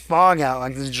let this fog out,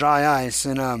 like this dry ice.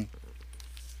 And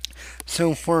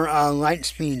so for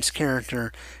Lightspeed's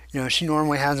character, she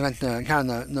normally has like the kind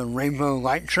of the rainbow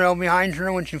light trail behind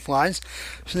her when she flies.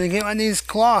 So they get like these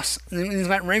cloths, these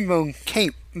like rainbow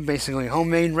cape, basically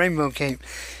homemade rainbow cape.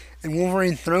 And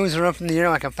Wolverine throws her up in the air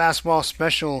like a fastball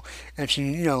special, and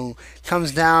she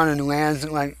comes down and lands,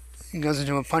 like goes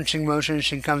into a punching motion.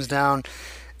 She comes down,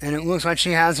 and it looks like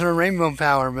she has her rainbow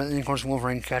power. But then of course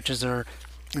Wolverine catches her,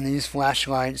 and they use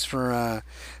flashlights for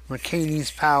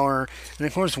Katie's power. And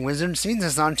of course Wizard sees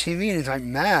this on TV, and he's like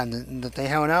mad that they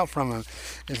held out from him.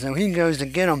 And so he goes to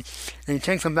get him, and he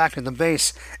takes them back to the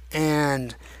base.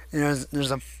 And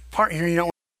there's a part here you don't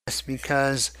want to miss,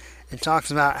 because it talks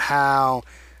about how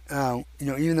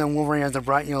even though Wolverine has a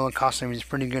bright yellow costume, he's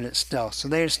pretty good at stealth. So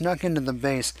they had snuck into the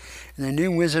base, and they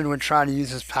knew Wizard would try to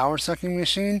use his power sucking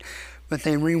machine, but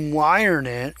they rewired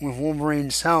it with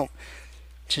Wolverine's help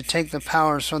to take the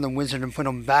powers from the Wizard and put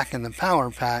them back in the Power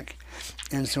Pack.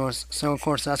 And so of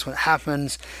course that's what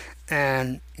happens.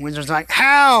 And Wizard's like,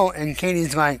 how? And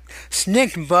Katie's like,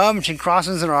 snick, bub. And she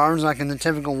crosses her arms like in the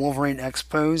typical Wolverine X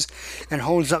pose and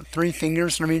holds up 3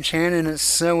 fingers from each hand, and it's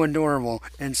so adorable.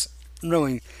 It's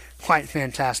really quite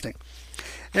fantastic.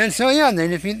 And so yeah, they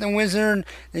defeat the Wizard,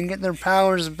 they get their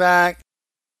powers back.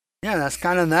 Yeah, that's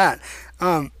kind of that.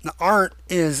 The art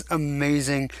is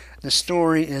amazing. The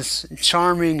story is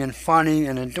charming and funny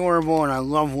and adorable, and I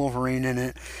love Wolverine in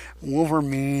it.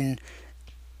 Wolverine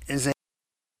is a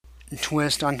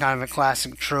twist on kind of a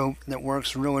classic trope that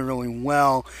works really, really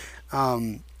well.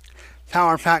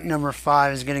 Power Pack number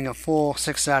 5 is getting a full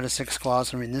 6 out of 6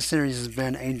 claws. I mean, this series has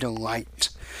been a delight.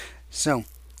 So,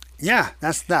 yeah,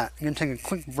 that's that. I'm going to take a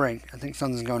quick break. I think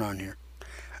something's going on here.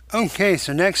 Okay,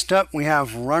 so next up we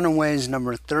have Runaways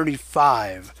number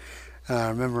 35.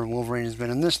 Remember, Wolverine has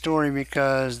been in this story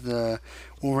because the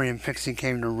Wolverine and Pixie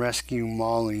came to rescue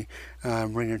Molly,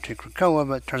 bring her to Krakoa,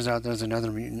 but it turns out there's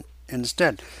another mutant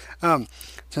instead.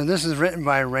 So this is written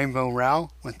by Rainbow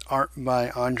Rowell with art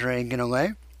by Andre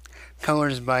Guinoulet,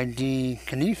 colors by D.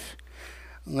 Knief,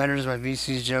 letters by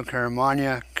VC's Joe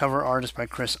Caramagna, cover artist by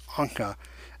Chris Anka.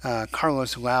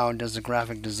 Carlos Lau does the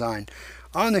graphic design.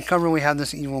 On the cover we have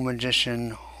this evil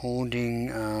magician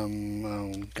holding,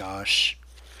 oh gosh,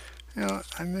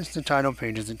 I missed the title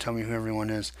pages that tell me who everyone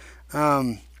is.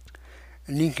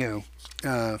 Nico,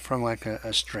 from like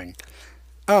a string.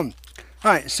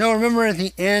 Alright, so remember at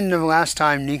the end of last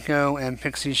time, Nico and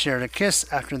Pixie shared a kiss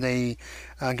after they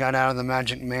got out of the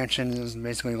Magic Mansion. It was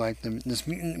basically like this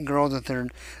mutant girl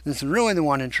that's really the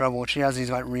one in trouble. She has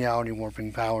these like reality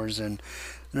warping powers, and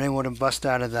they're able to bust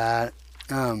out of that.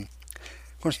 Of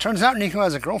course, turns out Nico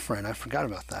has a girlfriend. I forgot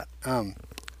about that.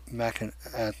 Back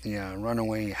at the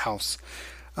runaway house.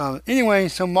 Anyway,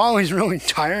 so Molly's really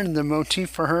tired of the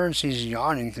motif for her, and she's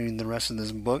yawning through the rest of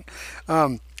this book.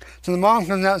 So the mom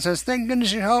comes out and says, "Thank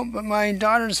goodness you helped, but my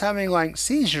daughter's having like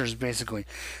seizures, basically."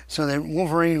 So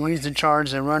Wolverine leads the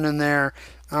charge. They run in there,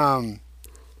 and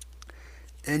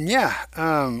yeah,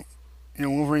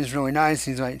 Wolverine's really nice.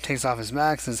 He's like takes off his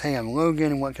mask, says, "Hey, I'm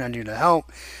Logan, and what can I do to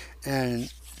help?"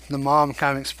 And the mom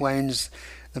kind of explains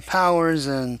the powers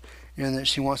and that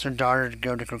she wants her daughter to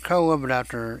go to Krakoa, but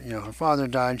after her father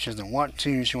died, she doesn't want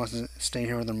to. She wants to stay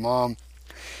here with her mom.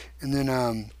 And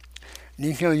then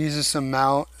Nico uses some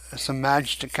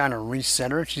magic to kind of reset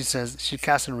her. She says she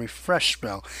casts a refresh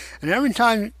spell, and every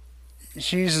time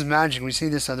she uses magic, we see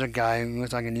this other guy who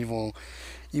looks like an evil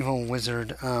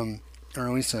wizard, or at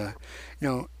least a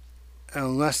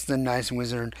less than nice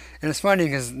wizard. And it's funny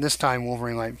because this time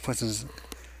Wolverine like puts his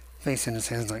face in his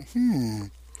hands like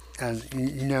and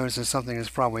he notices something is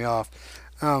probably off.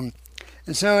 And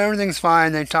so everything's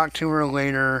fine. They talk to her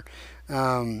later.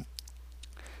 And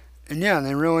yeah,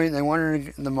 they want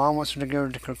her the mom wants her to go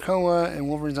to Krakoa, and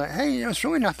Wolverine's like, "Hey, it's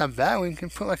really not that bad. We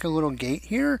can put like a little gate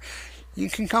here.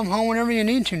 You can come home whenever you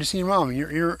need to see your mom.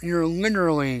 You're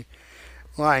literally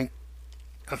like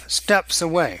steps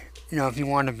away, if you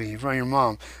want to be from your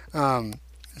mom.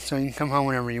 So you can come home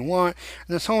whenever you want."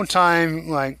 And this whole time,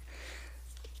 like,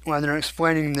 while they're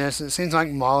explaining this, it seems like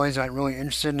Molly's like really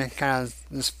interested and kind of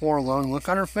this forlorn look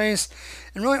on her face.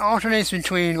 It really alternates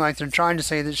between like they're trying to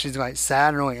say that she's like sad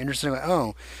and really interested, like,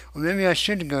 oh, well maybe I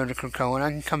should go to Krakoa and I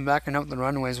can come back and help the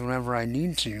Runaways whenever I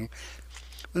need to.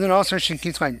 But then also she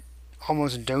keeps like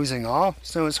almost dozing off,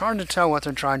 so it's hard to tell what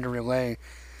they're trying to relay.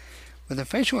 But the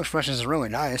facial expressions are really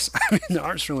nice. I mean, the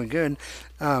art's really good.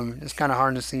 It's kind of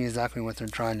hard to see exactly what they're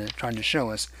trying to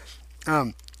show us.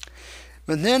 But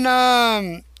then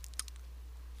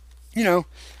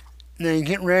they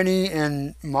get ready,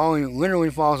 and Molly literally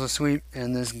falls asleep,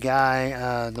 and this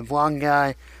guy, the blonde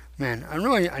guy, man,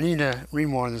 I need to read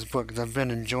more of this book, because I've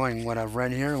been enjoying what I've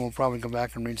read here, and we'll probably go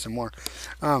back and read some more.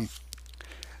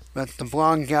 But the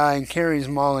blonde guy carries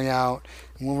Molly out,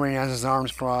 and Wolverine has his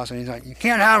arms crossed, and he's like, "You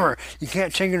can't have her! You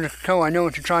can't take her to Krakoa, I know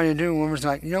what you're trying to do." And Wolverine's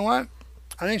like, "You know what?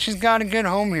 I think she's got a good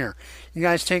home here. You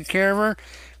guys take care of her.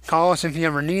 Call us if you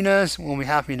ever need us. We'll be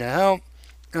happy to help.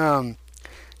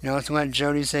 Let's let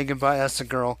Jody say goodbye." That's the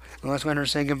girl. And let's let her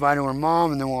say goodbye to her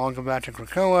mom, and then we'll all go back to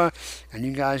Krakoa, and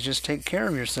you guys just take care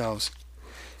of yourselves.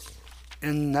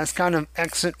 And that's kind of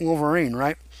exit Wolverine,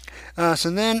 right? So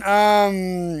then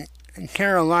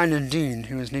Carolina Dean,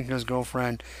 who is Nico's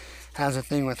girlfriend, has a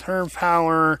thing with her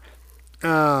power.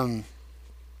 And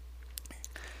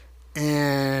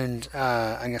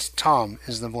I guess Tom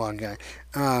is the blonde guy.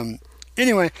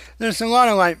 Anyway, there's a lot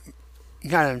of like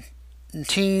kind of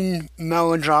teen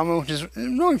melodrama, which is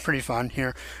really pretty fun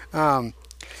here.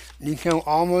 Nico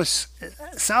almost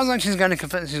sounds like she's gonna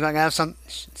confess. She's like, "I have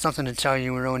something to tell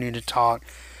you. We really need to talk."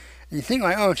 And you think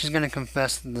like, oh, she's gonna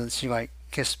confess that she like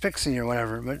kissed Pixie or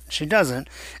whatever, but she doesn't.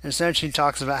 Instead, she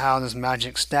talks about how this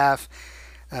magic staff,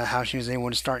 how she was able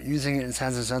to start using it, and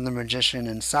has this other magician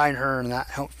inside her, and that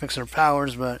helped fix her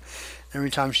powers. But every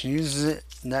time she uses it,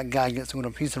 that guy gets a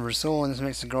little piece of her soul, and this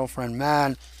makes the girlfriend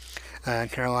mad.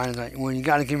 Carolina's like, "Well, you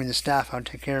got to give me the staff. I'll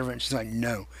take care of it." And she's like,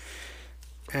 "No."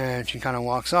 And she kind of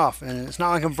walks off. And it's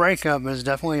not like a breakup, but it's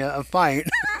definitely a fight.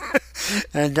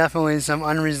 And definitely some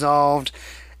unresolved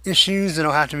issues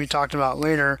that'll have to be talked about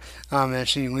later as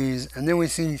she leaves. And then we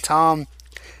see Tom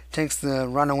takes the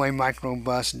runaway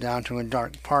microbus down to a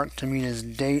dark park to meet his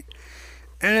date.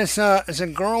 And it's a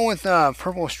girl with a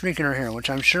purple streak in her hair, which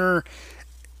I'm sure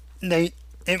it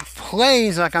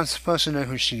plays like I'm supposed to know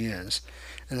who she is.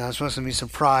 And I'm supposed to be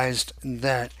surprised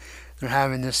that they're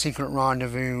having this secret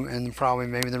rendezvous, and probably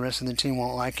maybe the rest of the team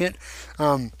won't like it.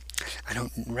 I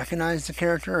don't recognize the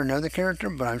character or know the character,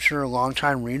 but I'm sure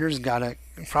longtime readers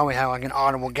probably had like an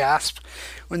audible gasp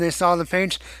when they saw the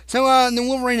page. So the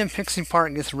Wolverine and Pixie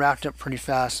part gets wrapped up pretty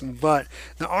fast, but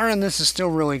the art on this is still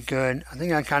really good. I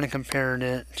think I kind of compared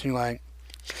it to like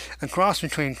a cross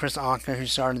between Chris Anka, who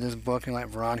started this book, and like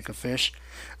Veronica Fish,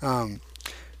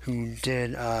 who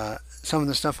did some of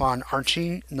the stuff on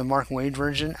Archie, the Mark Waid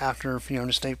version, after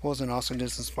Fiona Staples, and also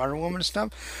did some Spider-Woman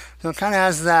stuff. So it kind of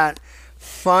has that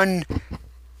fun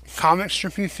comic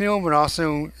strippy feel, but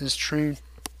also is true,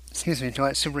 to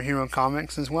like superhero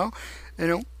comics as well.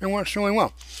 And it works really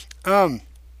well. And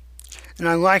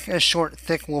I like a short,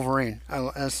 thick Wolverine.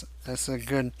 That's a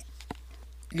good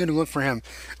look for him.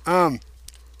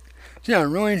 Yeah, I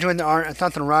really enjoyed the art. I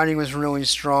thought the writing was really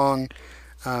strong.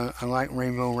 I like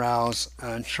Rainbow Rowell's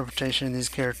interpretation of these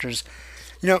characters.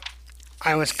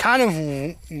 I was kind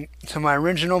of to my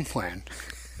original plan.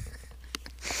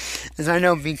 As I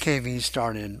know, BKV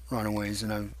started Runaways,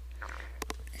 and I've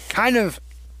kind of,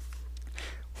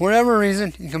 for whatever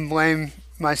reason, you can blame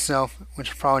myself,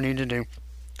 which I probably need to do.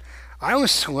 I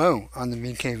was slow on the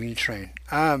BKV train.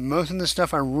 Most of the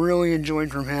stuff I really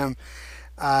enjoyed from him,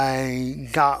 I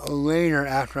got later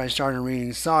after I started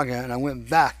reading Saga, and I went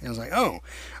back and I was like, oh,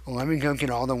 well, let me go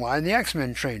get all the Why the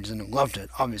X-Men trades, and I loved it,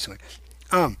 obviously.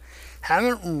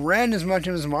 Haven't read as much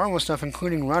of his Marvel stuff,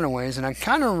 including Runaways, and I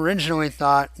kind of originally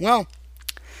thought, well,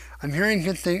 I'm hearing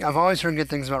good things. I've always heard good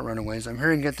things about Runaways. I'm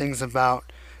hearing good things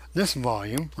about this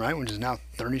volume, right, which is now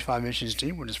 35 issues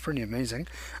deep, which is pretty amazing.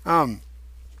 But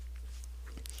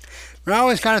I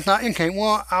always kind of thought, okay,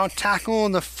 well, I'll tackle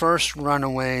the first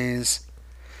Runaways,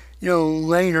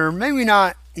 later. Maybe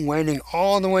not waiting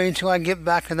all the way until I get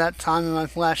back to that time in my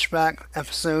flashback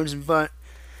episodes, but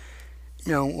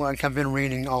like I've been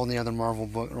reading all the other Marvel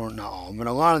books, or not all, but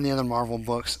a lot of the other Marvel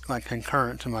books, like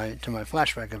concurrent to my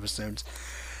flashback episodes.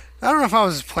 I don't know if I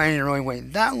was planning to really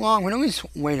wait that long. I would at least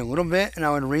wait a little bit, and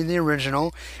I would read the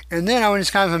original, and then I would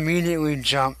just kind of immediately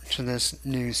jump to this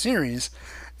new series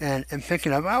and pick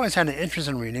it up. I always had an interest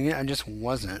in reading it, I just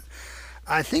wasn't.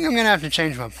 I think I'm going to have to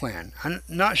change my plan. I'm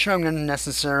not sure I'm going to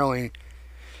necessarily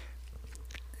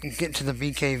get to the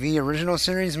BKV original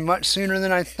series much sooner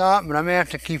than I thought, but I may have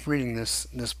to keep reading this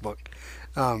book.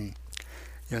 The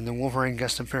Wolverine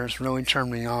guest appearance really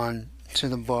turned me on to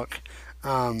the book,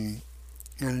 and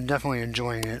definitely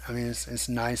enjoying it. I mean, it's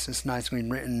nice. It's nicely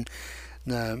written.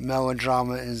 The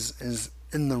melodrama is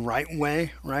in the right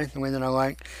way, right? The way that I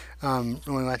like.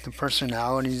 Really like the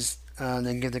personalities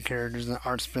they give the characters. The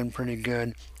art's been pretty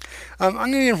good. I'm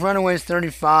going to give Runaways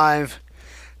 35.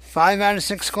 5 out of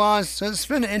 6 claws, so it's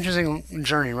been an interesting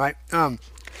journey, right? I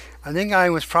think I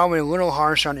was probably a little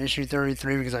harsh on issue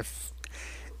 33 because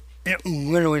it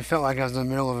literally felt like I was in the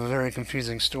middle of a very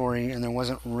confusing story, and there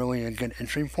wasn't really a good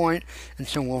entry point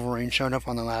until Wolverine showed up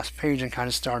on the last page and kind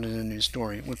of started a new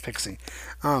story with Pixie.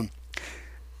 So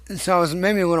I was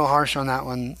maybe a little harsh on that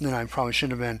one than I probably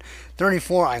should have been.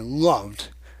 34 I loved,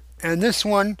 and this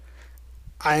one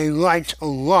I liked a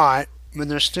lot, but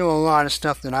there's still a lot of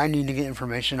stuff that I need to get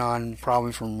information on,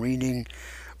 probably from reading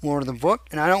more of the book.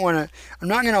 And I'm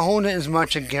not going to hold it as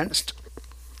much against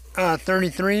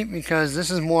 33, because this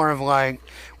is more of like,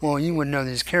 well, you would know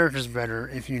these characters better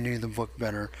if you knew the book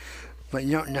better. But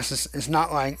you don't necessarily, it's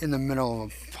not like in the middle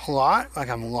of a plot, like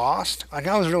I'm lost. Like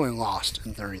I was really lost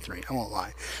in 33, I won't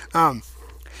lie.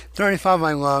 35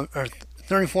 I loved, or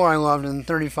 34 I loved, and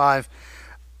 35,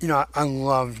 I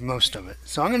loved most of it.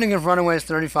 So I'm going to give Runaways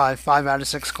 35, 5 out of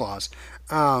 6 claws.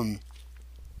 And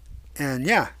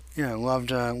yeah, loved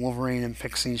Wolverine and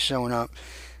Pixie showing up.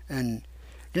 And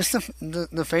just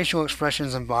the facial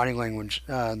expressions and body language,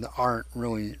 the art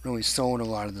really sold a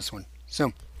lot of this one.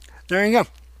 So there you go.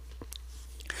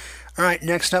 Alright,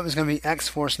 next up is going to be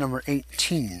X-Force number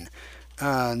 18.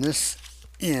 This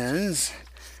is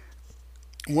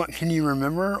What Can You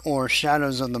Remember, or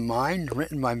Shadows of the Mind,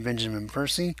 written by Benjamin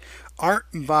Percy. Art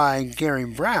by Gary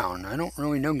Brown. I don't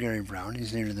really know Gary Brown.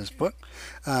 He's new to this book.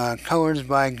 Colors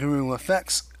by Guru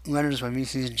Effects. Letters by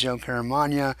VC's Joe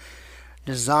Caramagna.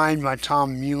 Designed by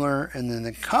Tom Mueller. And then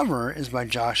the cover is by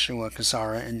Joshua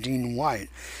Cassara and Dean White.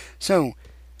 So,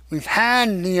 we've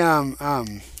had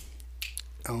the,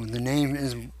 the name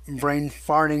is brain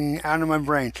farting out of my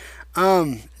brain.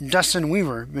 Dustin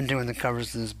Weaver been doing the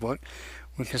covers of this book,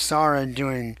 with Cassara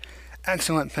doing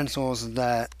excellent pencils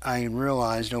that I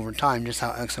realized over time just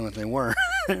how excellent they were.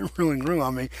 It really grew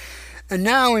on me. And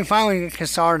now we finally get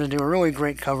Cassara to do a really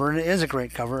great cover, and it is a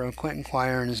great cover of Quentin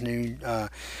Quire in his new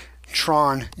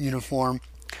Tron uniform.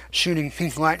 shooting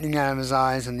pink lightning out of his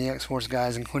eyes, and the X-Force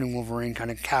guys, including Wolverine,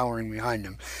 kind of cowering behind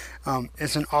him.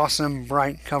 It's an awesome,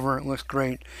 bright cover. It looks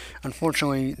great.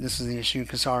 Unfortunately, this is the issue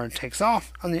Cassara takes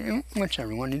off, on the which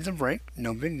everyone needs a break.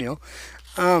 No big deal.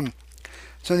 So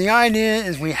the idea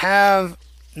is we have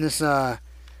this, what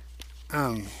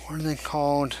are they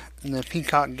called? The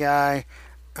Peacock guy.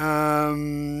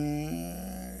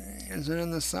 Is it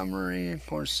in the summary? Of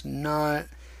course not.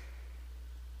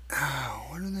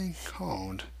 What are they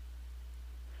called?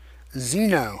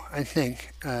 Xeno, I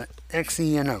think.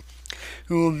 Xeno.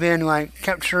 Who have been, like,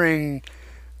 capturing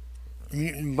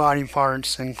mutant body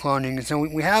parts and cloning. And so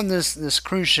we have this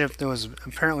cruise ship that was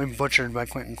apparently butchered by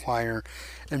Quentin Quire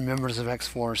and members of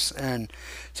X-Force. And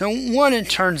so what it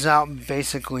turns out,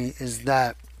 basically, is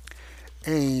that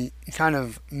a kind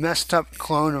of messed up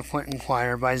clone of Quentin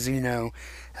Quire by Xeno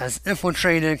has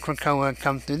infiltrated Krakoa,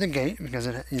 come through the gate, because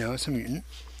it's a mutant.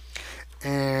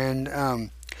 And has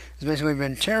basically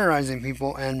been terrorizing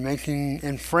people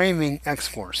and framing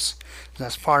X-Force.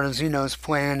 That's part of Xeno's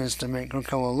plan, is to make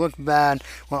Krakoa look bad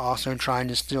while also trying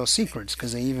to steal secrets,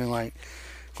 because they even, like,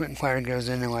 Quentin Quire goes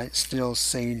in and, like, steals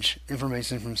Sage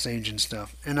information from Sage and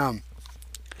stuff. And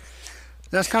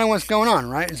that's kind of what's going on,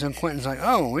 right? And so Quentin's like,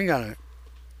 oh, we gotta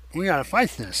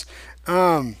fight this.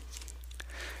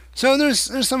 So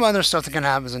there's some other stuff that can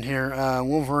happen in here.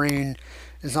 Wolverine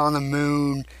is on the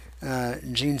moon.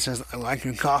 Jean says, I like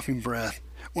your coffee breath.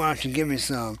 Why don't you give me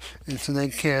some? And so they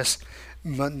kiss.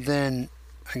 But then,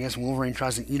 I guess Wolverine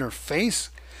tries to eat her face.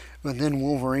 But then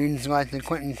Wolverine's like the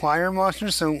Quentin Quire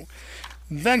monster. So,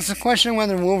 begs the question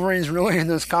whether Wolverine's really in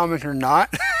this comic or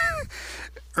not.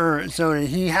 So did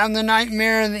he have the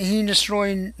nightmare that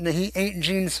he ate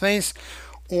Jean's face?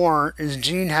 Or is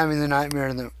Jean having the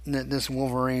nightmare that this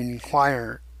Wolverine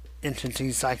Quire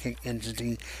entity, psychic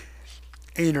entity,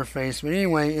 ate her face? But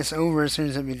anyway, it's over as soon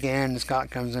as it began. And Scott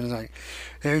comes in and is like,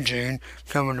 hey Jean,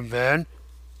 coming to bed?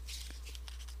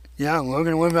 Yeah,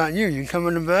 Logan, what about you? You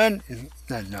coming to bed?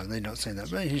 No, they don't say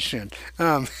that, but he should.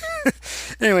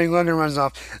 Anyway, Logan runs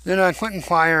off. Then Quentin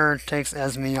Quire takes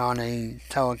Esme on a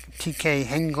TK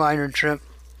hang glider trip,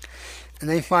 and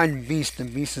they find Beast,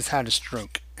 and Beast has had a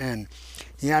stroke. And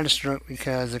he had a stroke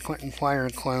because the Quentin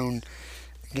Quire clone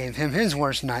gave him his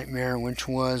worst nightmare, which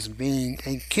was being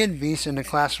a kid Beast in the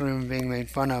classroom and being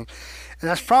made fun of. And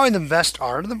that's probably the best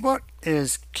art of the book,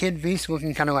 is Kid Beast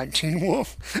looking kind of like Teen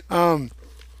Wolf.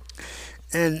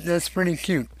 And that's pretty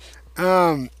cute.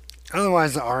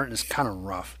 Otherwise, the art is kind of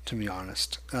rough, to be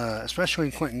honest.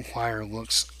 Especially Quentin Quire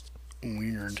looks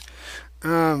weird.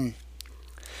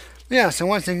 Yeah, so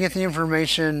once they get the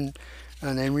information,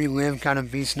 they relive kind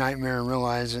of Beast's nightmare and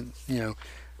realize that,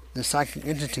 the psychic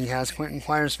entity has Quentin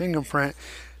Quire's fingerprint.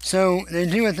 So they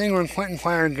do a thing where Quentin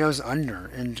Quire goes under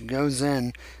and goes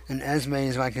in, and Esme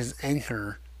is like his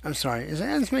anchor. I'm sorry, is it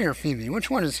Esme or Phoebe? Which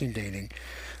one is he dating?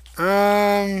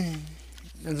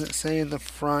 Does it say at the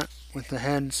front with the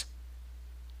heads?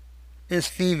 It's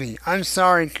Phoebe. I'm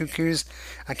sorry, cuckoos.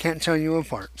 I can't tell you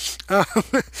apart.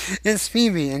 It's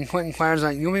Phoebe, and Quentin Quire's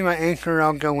like, you'll be my anchor,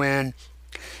 I'll go in.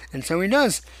 And so he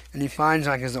does. And he finds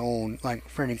like his old like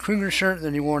Freddy Krueger shirt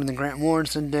that he wore in the Grant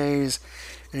Morrison days.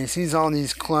 And he sees all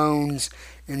these clones,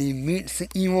 and he meets the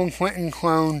evil Quentin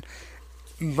clone,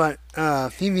 but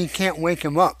Phoebe can't wake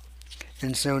him up.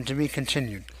 And so to be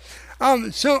continued.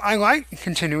 So I like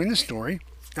continuing the story.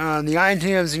 The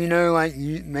idea of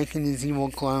Xeno making these evil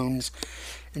clones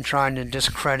and trying to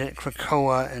discredit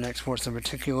Krakoa and X-Force in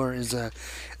particular is an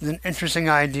interesting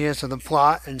idea. So the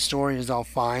plot and story is all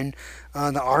fine.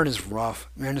 The art is rough.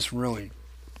 Man, it's really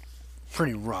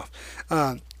pretty rough.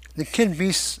 The Kid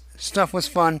Beast stuff was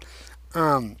fun.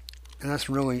 And that's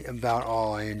really about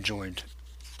all I enjoyed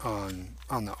on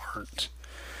the art.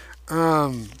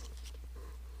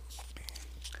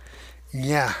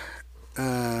 Yeah.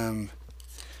 I'm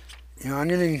going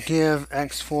to give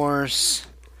X-Force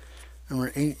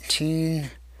number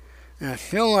 18, and I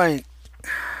feel like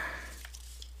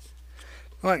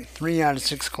 3 out of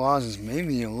 6 claws is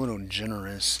maybe a little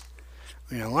generous.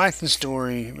 I like the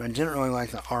story, but I didn't really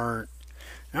like the art.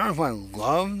 I don't know if I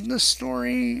love the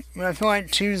story, but I feel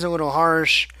like 2 is a little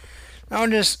harsh.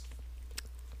 Out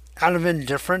of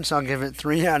indifference, I'll give it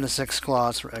 3 out of 6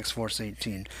 claws for X-Force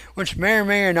 18, which may or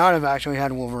may not have actually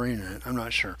had Wolverine in it. I'm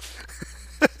not sure.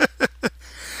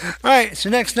 Alright, so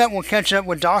next up we'll catch up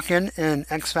with Daken in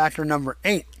X-Factor number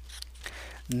 8.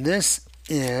 This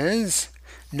is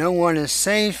No One Is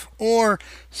Safe, or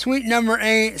Suite number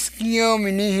 8, Skio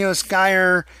Minihio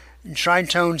Skyer,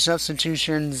 Tritone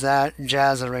Substitutions, that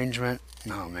jazz arrangement.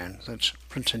 Oh man, such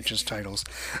pretentious titles.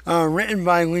 Written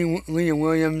by Leah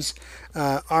Williams,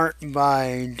 art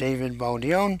by David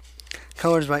Baldion.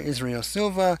 Colors by Israel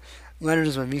Silva.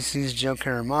 Letters by VC's Joe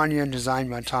Caramagna. Designed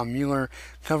by Tom Mueller.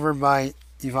 Cover by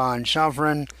Yvonne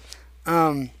Chavrin.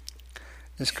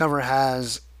 This cover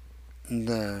has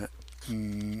the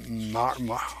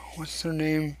what's her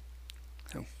name?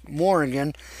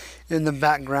 Morrigan in the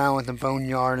background with the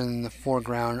Boneyard, and in the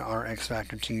foreground our X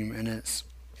Factor team, and it's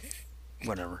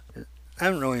whatever. I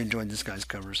haven't really enjoyed this guy's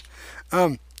covers.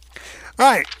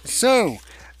 Alright, so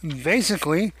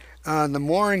basically the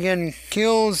Morrigan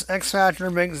kills X Factor,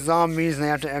 makes zombies, and they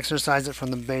have to exorcise it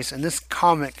from the base, and this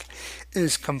comic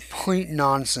is complete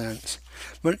nonsense,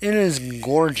 but it is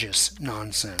gorgeous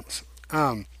nonsense.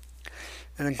 And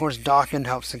of course Daken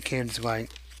helps the kids,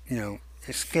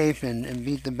 escape and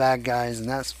beat the bad guys, and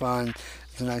that's fun.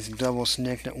 It's a nice double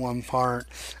snicked at one part.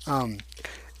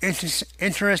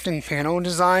 Interesting panel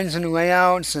designs and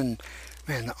layouts, and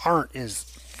man, the art is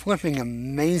flipping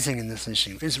amazing in this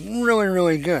issue. It's really,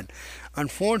 really good.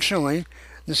 Unfortunately,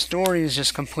 the story is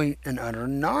just complete and utter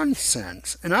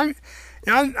nonsense, and I'm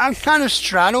kind of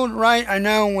straddled, right? I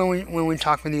know when we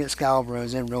talk with the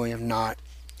Excalibros, they really have not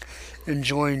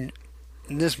enjoyed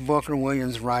this book or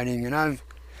Williams' writing, and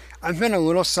I've been a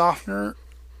little softer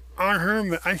on her,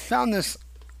 but I found this,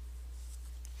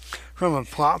 from a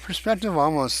plot perspective,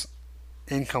 almost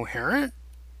incoherent.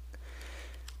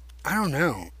 I don't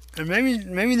know. And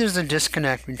maybe there's a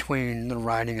disconnect between the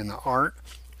writing and the art.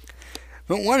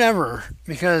 But whatever,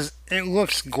 because it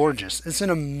looks gorgeous. It's an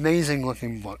amazing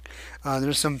looking book.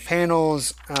 There's some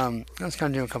panels. Let's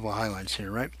kind of do a couple of highlights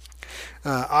here, right?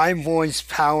 iBoy's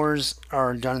powers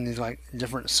are done in these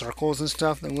different circles and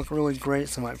stuff that look really great.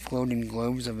 Some floating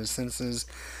globes of his senses.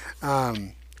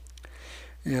 The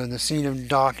scene of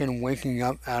Daken waking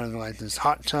up out of this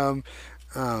hot tub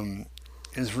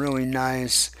is really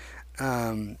nice.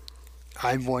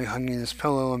 iBoy hugging his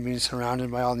pillow and being surrounded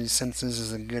by all these senses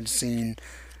is a good scene.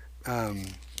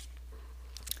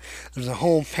 There's a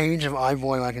whole page of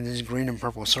iBoy in these green and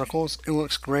purple circles. It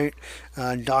looks great.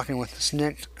 Daken with the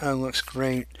snick looks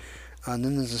great.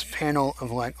 Then there's this panel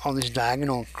of all these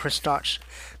diagonal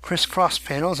crisscross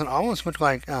panels, and almost look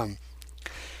like you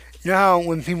know how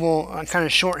when people kind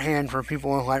of shorthand for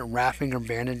people with wrapping or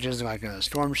bandages, like a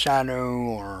Storm Shadow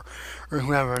or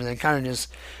whoever, they kind of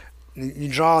just, you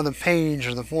draw the page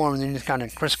or the form and then you just kind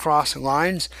of crisscross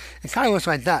lines. It kind of looks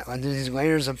like that. There's these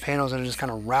layers of panels that are just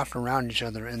kind of wrapped around each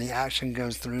other, and the action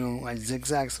goes through,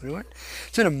 zigzags through it.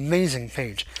 It's an amazing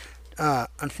page.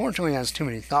 Unfortunately, it has too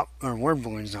many thought or word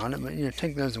balloons on it, but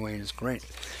take those away and it's great.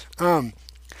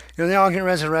 They all get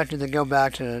resurrected. They go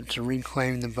back to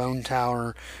reclaim the Bone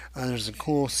Tower. There's a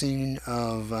cool scene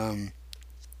of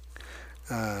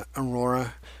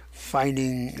Aurora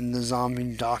fighting the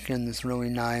zombie Daken that's really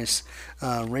nice.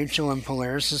 Rachel and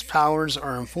Polaris' powers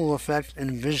are in full effect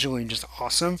and visually just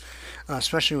awesome,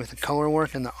 especially with the color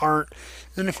work and the art.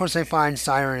 Then of course they find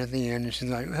Siren at the end, and she's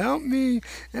like, "Help me,"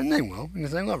 and they will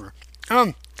because they love her.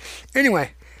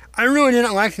 Anyway, I really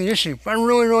didn't like the issue, but I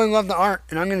really, really love the art,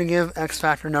 and I'm going to give X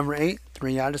Factor number 8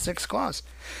 3 out of 6 claws.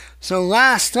 So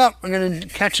last up, we're going to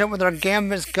catch up with our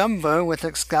Gambit's Gumbo with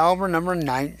Excalibur number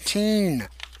 19.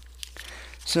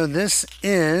 So this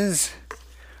is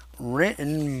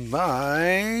written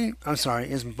by,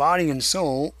 is Body and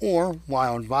Soul, or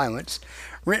Wild Violets.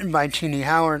 Written by Tini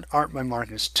Howard, art by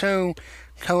Marcus To,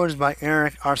 colors by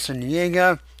Eric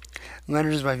Arciniega,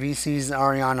 letters by VC's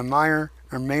Ariana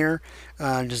Mayer,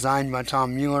 designed by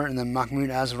Tom Mueller, and then Mahmoud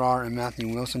Asrar and Matthew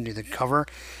Wilson do the cover.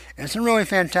 And it's a really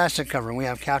fantastic cover. We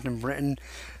have Captain Britain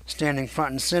standing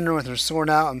front and center with her sword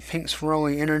out and pink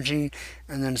swirly energy,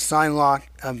 and then Psylocke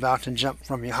about to jump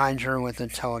from behind her with a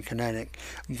telekinetic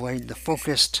blade, the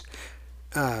focused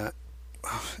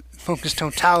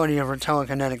totality of her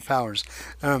telekinetic powers.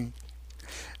 Or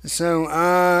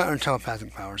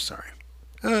telepathic powers, sorry.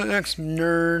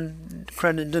 Ex-nerd,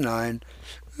 credit denied.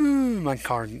 My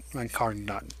card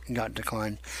got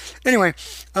declined. Anyway,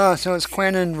 so it's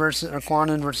Quanon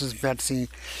versus Betsy.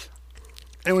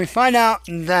 And we find out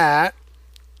that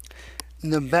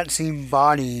the Betsy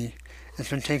body has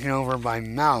been taken over by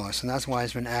Malice, and that's why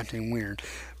it's been acting weird.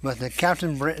 But the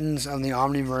Captain Britons of the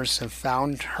Omniverse have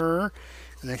found her,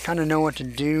 and they kind of know what to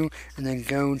do, and they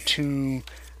go to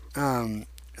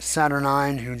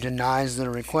Saturnine, who denies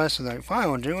their request, so they're like, "Fine,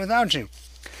 we'll do it without you."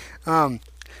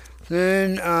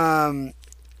 Then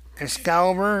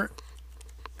Excalibur,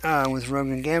 with Rogue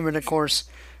and Gambit, of course,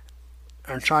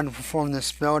 are trying to perform this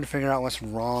spell to figure out what's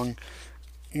wrong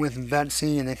with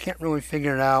Betsy, and they can't really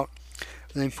figure it out.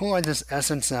 They pull this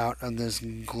essence out of this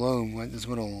globe, this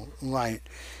little light,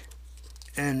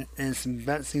 and it's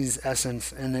Betsy's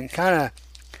essence, and it kind of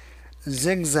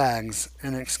zigzags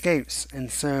and escapes.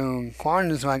 And so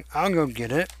Kwannon is like, I'll go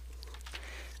get it.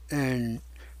 And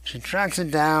she tracks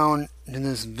it down to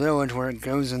this village where it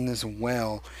goes in this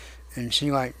well. And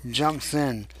she like jumps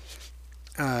in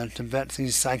to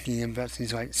Betsy's psyche, and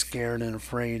Betsy's like scared and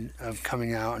afraid of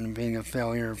coming out and being a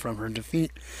failure from her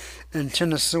defeat in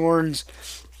Ten of Swords.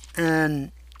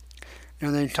 And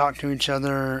they talk to each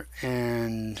other,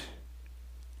 and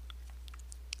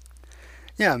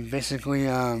yeah, basically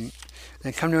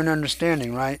they come to an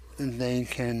understanding, right? They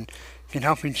can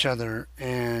help each other,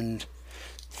 and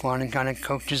Kwannon kind of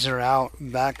coaches her out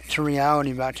back to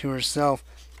reality, back to herself.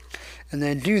 And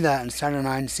they do that, and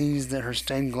Saturnine sees that her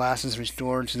stained glass is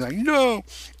restored. She's like, no!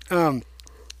 And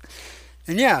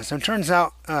yeah, so it turns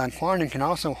out Kwannon can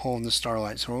also hold the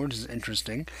Starlight Sword, which is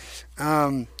interesting.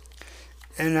 But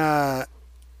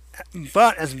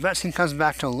as Betsy comes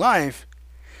back to life,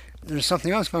 there's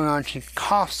something else going on. She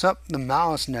coughs up the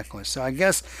Malice necklace. So I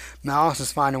guess Malice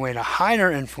is finding a way to hide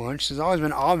her influence. It's always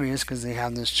been obvious because they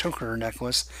have this choker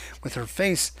necklace with her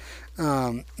face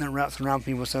that wraps around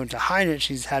people. So to hide it,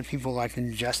 she's had people like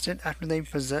ingest it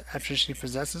after she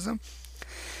possesses them.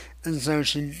 And so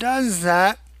she does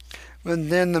that,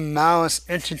 but then the Malice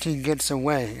entity gets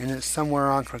away, and it's somewhere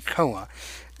on Krakoa.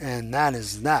 And that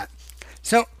is that.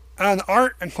 So the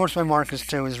art, of course, by Marcus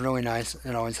too, is really nice.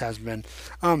 It always has been.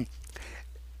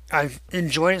 I've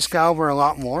enjoyed Excalibur a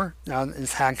lot more.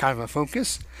 It's had kind of a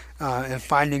focus in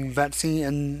finding Betsy,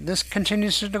 and this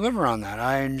continues to deliver on that.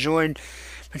 I enjoyed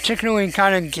particularly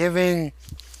kind of giving,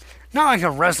 not like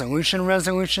a resolution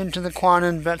to the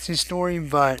Kwannon Betsy story,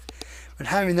 but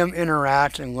having them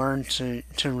interact and learn to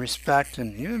respect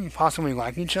and even possibly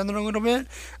like each other a little bit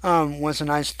was a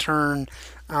nice turn.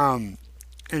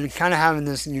 And kind of having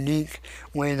this unique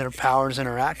way their powers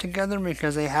interact together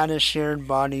because they had a shared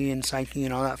body and psyche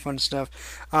and all that fun stuff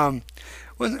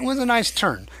was a nice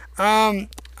turn. I'm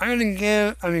going to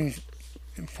give, I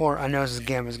know this is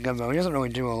Gambit's Gumbo. He doesn't really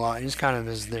do a lot. He just kind of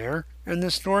is there in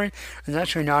this story. It's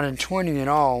actually not in 20 at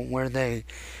all, where they,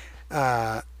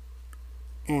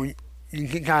 you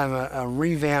get kind of a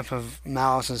revamp of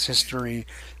Malice's history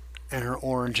and her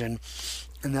origin.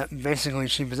 And that basically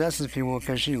she possesses people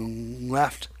because she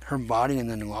left her body and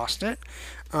then lost it.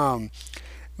 But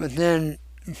then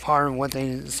part of what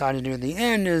they decide to do at the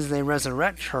end is they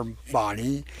resurrect her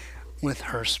body with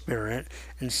her spirit.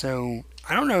 And so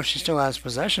I don't know if she still has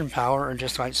possession power or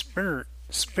just like flying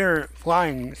spirit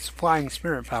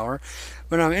power.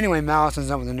 But anyway, Malice ends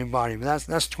up with a new body. But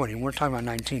that's 20. We're talking about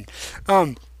 19.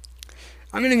 I'm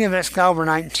going to give Excalibur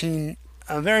 19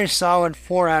 a very solid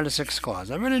 4 out of 6 claws.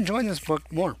 I've been enjoying this book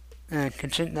more. And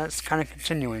that's kind of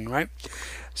continuing, right?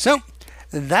 So,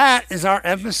 that is our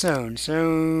episode. So,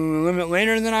 a little bit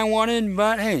later than I wanted,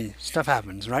 but hey, stuff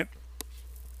happens, right?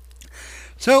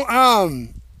 So,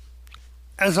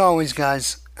 as always,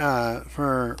 guys,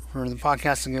 for the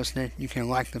podcast of Ghost Snake, you can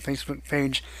like the Facebook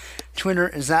page. Twitter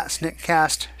is at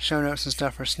Snickcast. Show notes and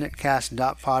stuff for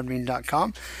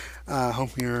snickcast.podbean.com.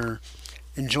 Hope you're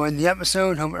enjoyed the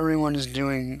episode. Hope everyone is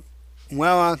doing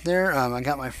well out there. I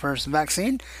got my first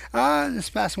vaccine this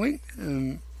past week,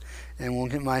 and we'll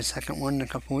get my second one in a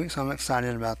couple weeks. So I'm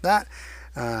excited about that.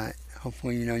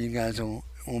 Hopefully, you guys will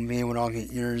be able to all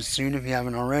get yours soon if you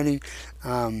haven't already.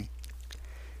 But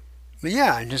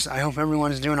yeah, I hope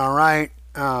everyone is doing all right.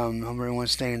 Hope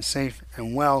everyone's staying safe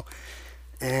and well.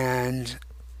 And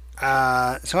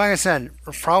so like I said,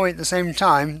 probably at the same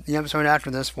time, the episode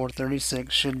after this,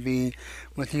 436, should be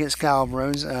with the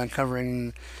Excalibros,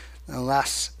 covering the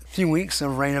last few weeks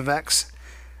of Reign of X.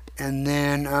 And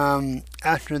then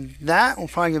after that, we'll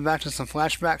probably get back to some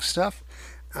flashback stuff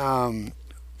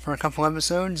for a couple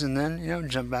episodes, and then,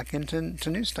 jump back into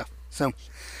new stuff. So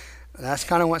that's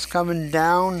kind of what's coming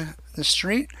down the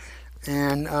street.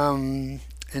 And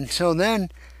until then,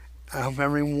 I hope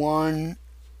everyone...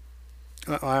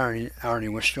 I already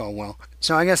wished you all well.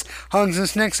 So I guess hugs and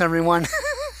snicks, everyone.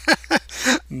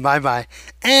 Bye-bye.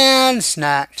 And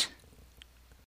snacked.